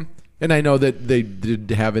 And I know that they did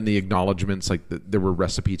have in the acknowledgments like there were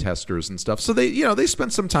recipe testers and stuff. So they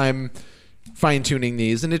spent some time fine-tuning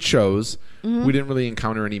these, and it shows. We didn't really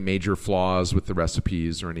encounter any major flaws with the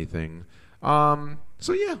recipes or anything.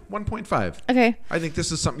 So yeah, 1.5. Okay. I think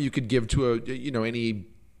this is something you could give to any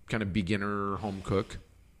kind of beginner home cook.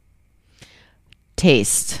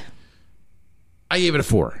 Taste. I gave it a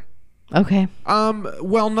 4. Okay.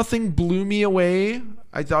 Well, nothing blew me away.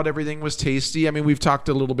 I thought everything was tasty. I mean, we've talked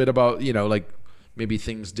a little bit about, like maybe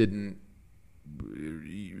things they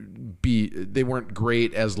weren't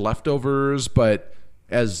great as leftovers, but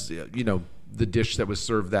as, the dish that was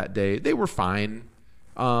served that day, they were fine.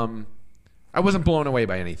 I wasn't blown away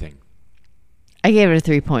by anything. I gave it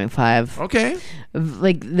a 3.5. Okay.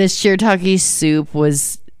 Like the shiitake soup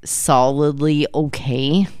was solidly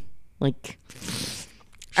okay. Like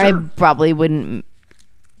Sure. I probably wouldn't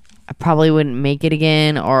make it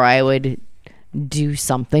again, or I would do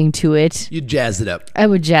something to it. You'd jazz it up. I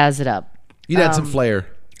would jazz it up. You'd add some flair.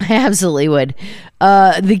 I absolutely would.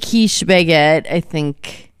 The quiche baguette, I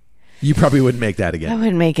think You probably wouldn't make that again. I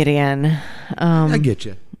wouldn't make it again. I get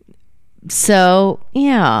you. So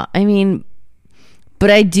yeah, I mean, but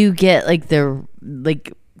I do get like the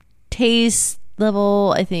taste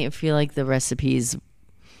level. I feel like the recipes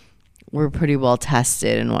we're pretty well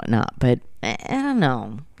tested and whatnot. But I don't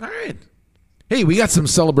know. All right. Hey, we got some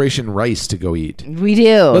celebration rice to go eat. We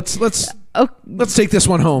do. Let's take this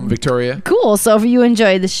one home, Victoria. Cool. So if you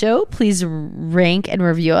enjoyed the show, please rank and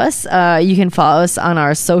review us. You can follow us on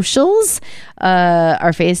our socials.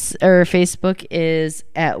 Our Facebook is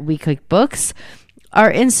at We Cook Books.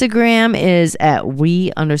 Our Instagram is at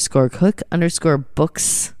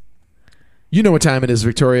we_cook_books. You know what time it is,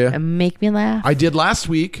 Victoria. Make me laugh. I did last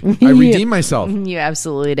week. I redeemed myself. You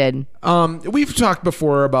absolutely did. We've talked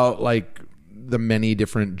before about like the many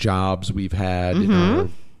different jobs we've had in our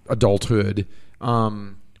adulthood.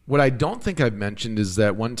 What I don't think I've mentioned is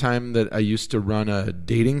that one time that I used to run a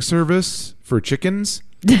dating service for chickens.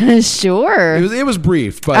 Sure. It was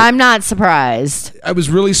brief, but I'm not surprised. I was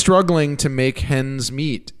really struggling to make hens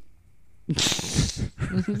meet.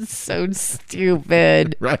 So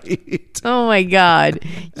stupid. Right. Oh my God.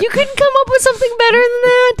 You couldn't come up with something better than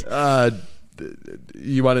that?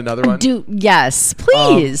 You want another one? Yes,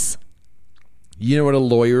 please. You know what a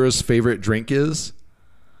lawyer's favorite drink is?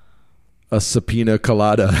 A subpoena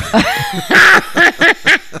colada.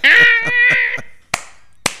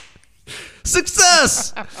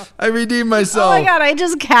 Success! I redeemed myself. Oh my God, I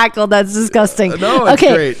just cackled. That's disgusting. No, it's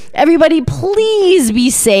great. Everybody, please be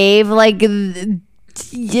safe. Like,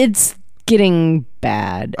 it's getting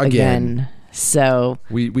bad again. So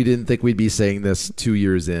we didn't think we'd be saying this 2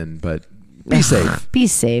 years in, but be safe. Be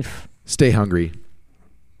safe. Stay hungry.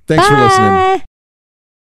 Thanks for listening.